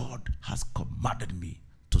 God has commanded me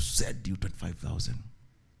to send you 25,000.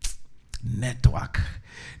 Network.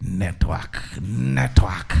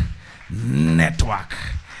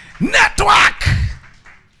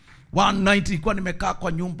 One night nilikuwa nimekaa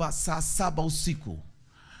kwa nyumba saa 7 usiku.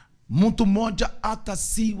 Mtu mmoja hata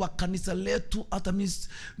si wa kanisa letu, hata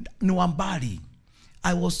ni wa mbali.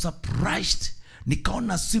 I was surprised.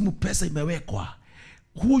 Nikaona simu pesa imewekwa.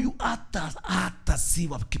 Huyu hata si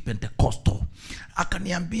wa Kipentekosto.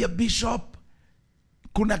 Akaniambia, Bishop,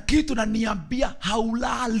 kuna kitu na niambia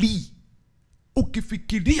haulali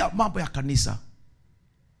ukifikiria mambo ya kanisa.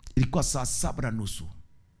 Ilikuwa saa 7:30.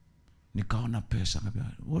 Nikaona pesa,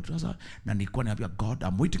 what was that? Na nilikuwa niambia God,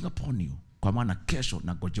 I'm waiting upon you, kwa maana kesho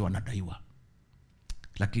nagojewa nadaiwa.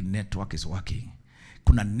 Lakini network is working.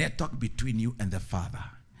 Kuna network between you and the Father.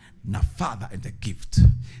 Na Father and the gift,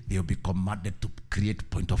 they will be commanded to create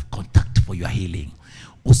point of contact for your healing.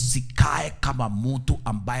 Usikae kama mtu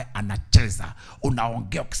ambaye anacheza.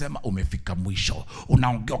 Unaongea ukisema umefika mwisho.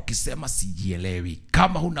 Unaongea ukisema sijielewi.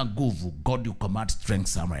 Kama huna nguvu, God you command strength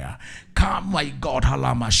somewhere. Come my God,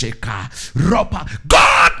 halama sheka ropa.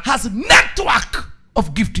 God has network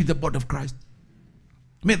of gift in the body of Christ.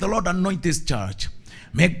 May the Lord anoint this church.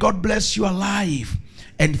 May God bless your life.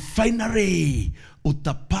 And finally,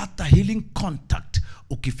 utapata healing contact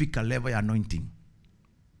ukifika level ya anointing.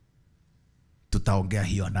 Tutaongea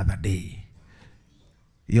hiyo another day.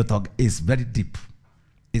 Hiyo talk is very deep.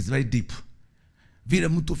 It's very deep. Vile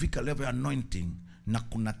mtu fika level ya anointing na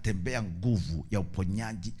kuna tembea nguvu ya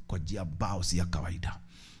uponyaji kwa njia ambao si ya kawaida.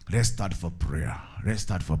 Let's start for prayer. Let's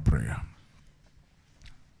start for prayer.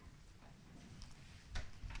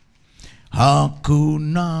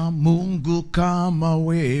 Hakuna Mungu kama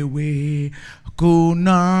wewe.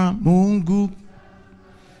 Hakuna Mungu.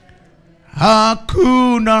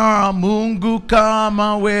 Hakuna Mungu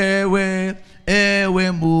kama wewe,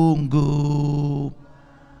 ewe Mungu.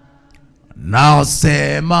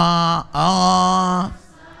 Nasema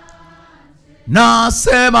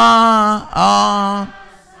nasema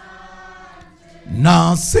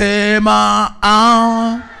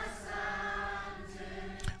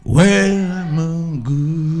wewe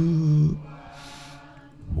Mungu,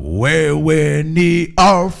 wewe ni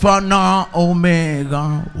Alpha na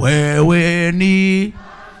Omega, wewe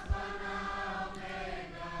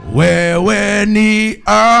ni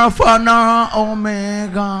Alpha na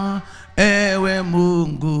Omega, ewe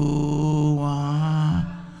Mungu.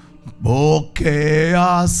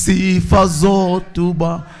 Pokea sifa zote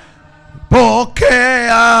Bwana,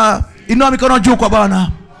 pokea. Inua mikono juu kwa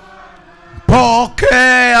Bwana.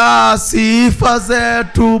 Pokea sifa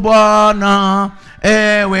zetu Bwana,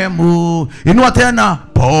 ewe Mungu. Inua tena.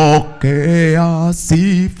 Pokea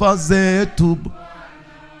sifa zetu.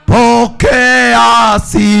 Pokea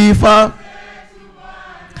sifa.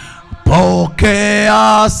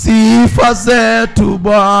 Pokea sifa zetu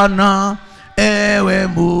Bwana, ewe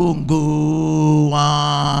Mungu.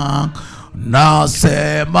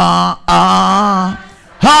 Nasema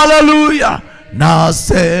hallelujah.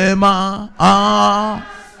 Nasema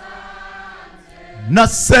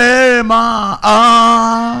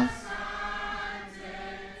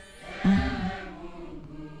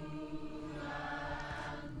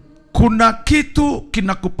kuna kitu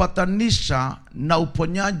kinakupatanisha na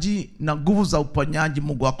uponyaji na nguvu za uponyaji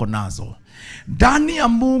Mungu wako nazo. Ndani ya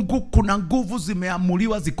Mungu kuna nguvu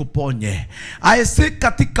zimeamuliwa zikuponye. Aise,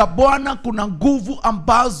 katika Bwana kuna nguvu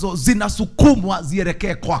ambazo zinasukumwa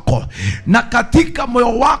zielekee kwako. Na katika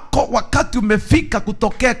moyo wako wakati umefika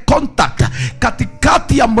kutokea contact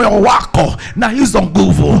katikati ya moyo wako na hizo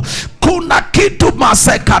nguvu, kuna kitu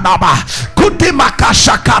masekanaba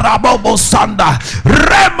kutimakashakarabobo sanda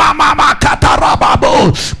rema mama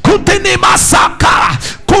katarababo kutini masaka.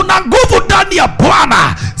 Kuna nguvu ndani ya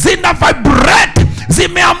Bwana zina vibrate,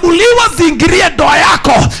 zimeamuliwa ziingilie ndoa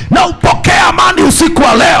yako na upokee amani usiku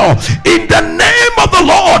wa leo in the name of the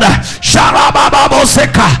Lord.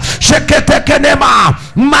 Sharabababoseka sheketekenema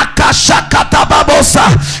makashakatababosa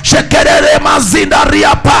shekererema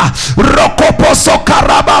zindariapa rokoposo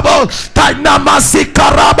karababo tainamasi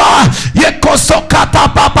karaba yekosokata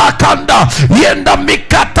babakanda yenda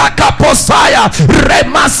mikatakaposaya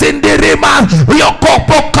remasindirima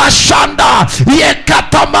yokopo kashanda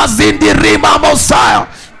yekatamazindirima mosaya.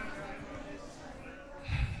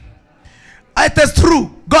 It is true,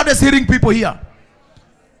 God is healing people here.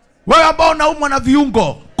 Wewe ambao unaumwa na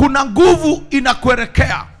viungo, kuna nguvu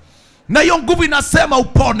inakuelekea na hiyo nguvu inasema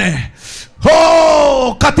upone.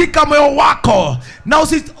 Katika moyo wako na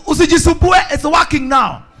usijisumbue. It's working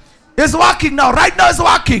now. It's working now. Right now it's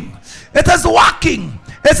working. It is working.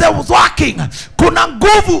 It is working. Kuna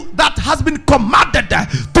nguvu that has been commanded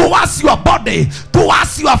towards your body,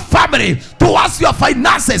 towards your family, towards your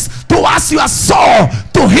finances, towards your soul,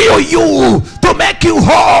 to heal you, to make you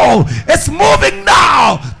whole. It's moving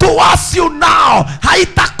now towards you now.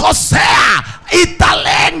 Haitakosea,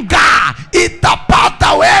 italenga,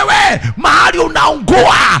 itapata wewe mahali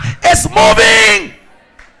unaungua. It's moving.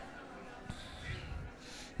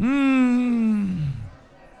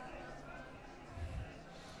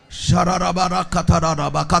 Shararabara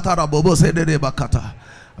katararaba katarabobo zedereba kata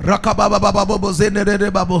rakababa babo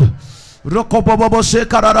zedereba babo rokobobo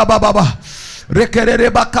shekararaba baba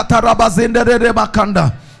rekerereba kataraba zedereba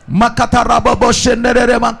kanda Makatarababo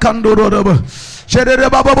shenderere makandurorobo. Sherere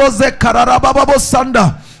bababo zekararababo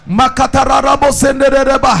sanda. Makatararabo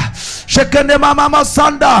senderereba. Shekende mama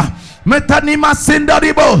sanda. Metani masinda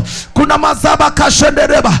ribo. Kuna mazaba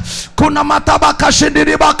kashendereba. Kuna mataba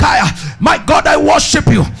kashendiriba kaya. My God, I worship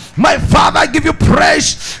you. My Father, I give you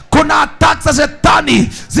praise. Kuna attacks za shetani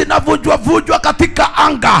zinavunjwa katika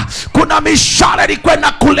anga. Kuna mishale ilikuwa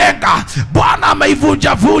inakulenga, Bwana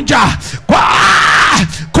ameivunja.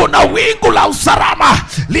 Kuna wingu la usalama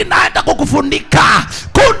linaenda kukufunika.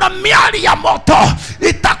 Kuna miali ya moto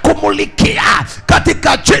itakumulikia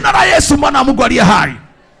katika jina la Yesu, mwana wa Mungu aliye hai.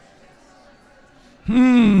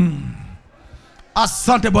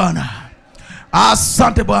 Asante Bwana.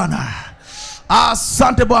 Asante Bwana.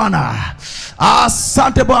 Asante Bwana.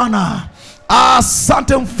 Asante Bwana.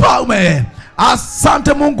 Asante Mfalme.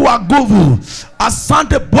 Asante Mungu wa nguvu.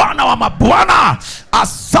 Asante Bwana wa mabwana.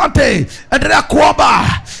 Asante. Endelea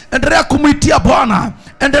kuomba. Endelea kumuitia Bwana.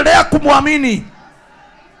 Endelea kumwamini.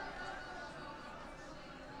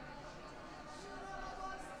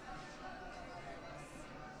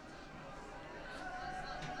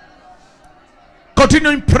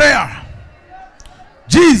 Continue in prayer.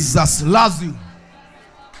 Jesus loves you.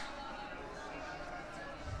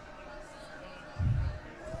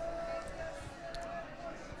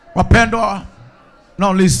 Wapendwa,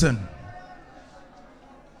 now listen.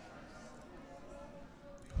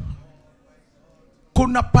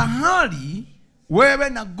 Kuna pahali wewe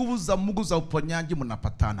na nguvu za Mungu za uponyaji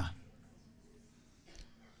mnapatana.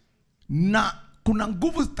 Na kuna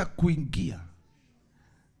nguvu zitakuingia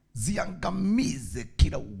ziangamize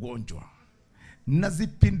kila ugonjwa na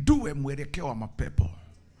zipindue mwelekeo wa mapepo,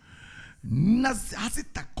 na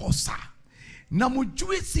hazitakosa. Na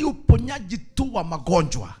mjue si uponyaji tu wa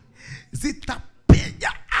magonjwa,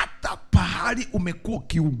 zitapenya hata pahali umekuwa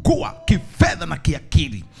ukiugua kifedha na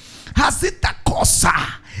kiakili. Hazitakosa.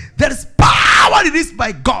 There is power released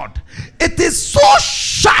by God. It is so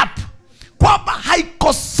sharp kwamba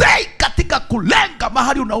haikosei katika kulenga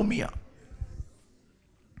mahali unaumia.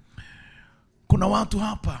 Kuna watu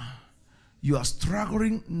hapa, you are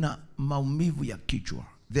struggling na maumivu ya kichwa.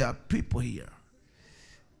 There are people here.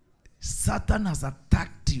 Satan has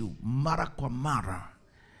attacked you mara kwa mara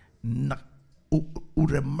na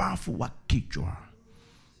ulemavu wa kichwa.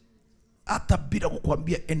 Hata bila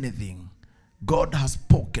kukwambia anything, God has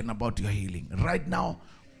spoken about your healing. Right now,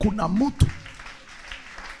 kuna mtu.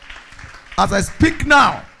 As I speak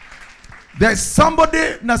now, there is somebody,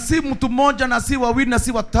 na si mtu mmoja, na si wawili, na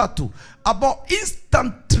si watatu. About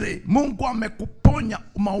instantly, Mungu amekuponya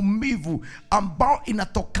maumivu ambao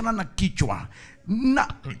inatokana na kichwa.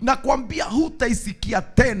 Na kuambia hutaisikia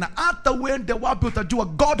tena. Hata uende wapi utajua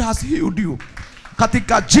God has healed you.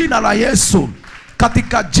 Katika jina la Yesu.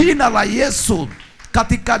 Katika jina la Yesu.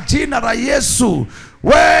 Katika jina la Yesu.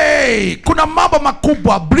 Kuna mambo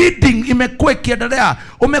makubwa. Bleeding imekuwa ikiendelea.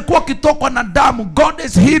 Umekuwa ukitokwa na damu. God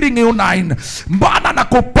is healing you now. Bwana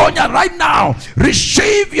anakuponya right now.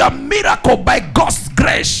 Receive your miracle by God's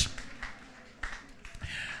grace.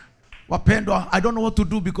 Wapendwa, I don't know what to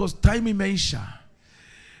do because time imeisha.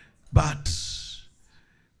 But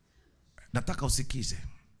nataka usikize.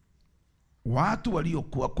 Watu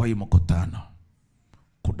waliokuwa kwa hii mkutano,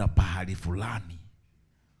 kuna pahali fulani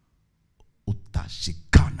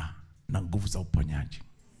utashikana na nguvu za uponyaji.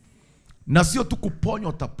 Na sio tu kuponywa,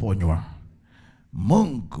 utaponywa.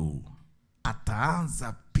 Mungu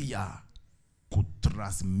ataanza pia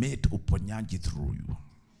kutransmit uponyaji through you.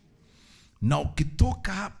 Na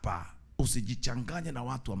ukitoka hapa, usijichanganye na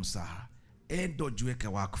watu wa msaha. Endo jiweke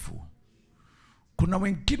wakfu. Kuna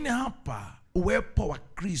wengine hapa, uwepo wa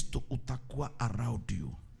Kristo utakuwa around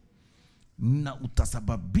you na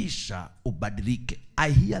utasababisha ubadilike.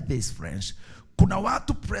 I hear this, friends. Kuna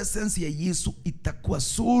watu presence ya Yesu itakuwa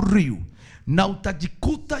so real, na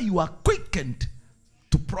utajikuta you are quickened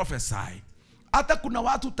to prophesy. Hata kuna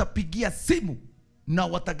watu utapigia simu na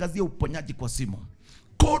watagazia uponyaji kwa simu.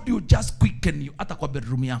 God will just quicken you hata kwa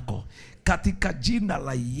bedroom yako. Katika jina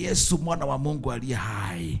la Yesu, mwana wa Mungu aliye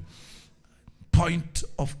hai. Point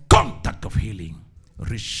of contact of healing.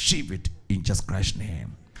 Receive it in Jesus Christ's name.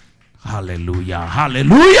 Hallelujah.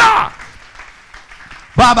 Hallelujah.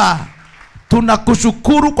 Baba,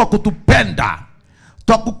 tunakushukuru kwa kutupenda.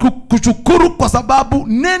 Tunakushukuru kwa sababu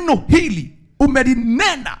neno hili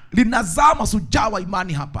umelinena, linazaa mashujaa wa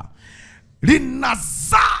imani hapa.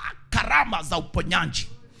 Linazaa karama za uponyaji.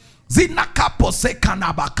 Zinakaposeka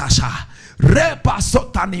na bakasha. Repa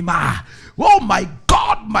sotanima. Oh my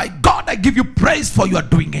God, I give you praise for you are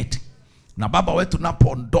doing it. Na Baba wetu,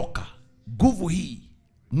 napoondoka, nguvu hii,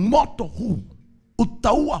 moto huu,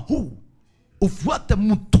 utaua huu, ufuate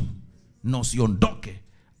mtu na usiondoke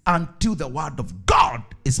until the word of God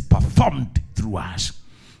is performed through us.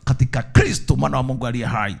 Katika Kristo mwana wa Mungu aliye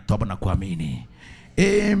hai, tuomba na kuamini.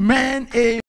 Amen.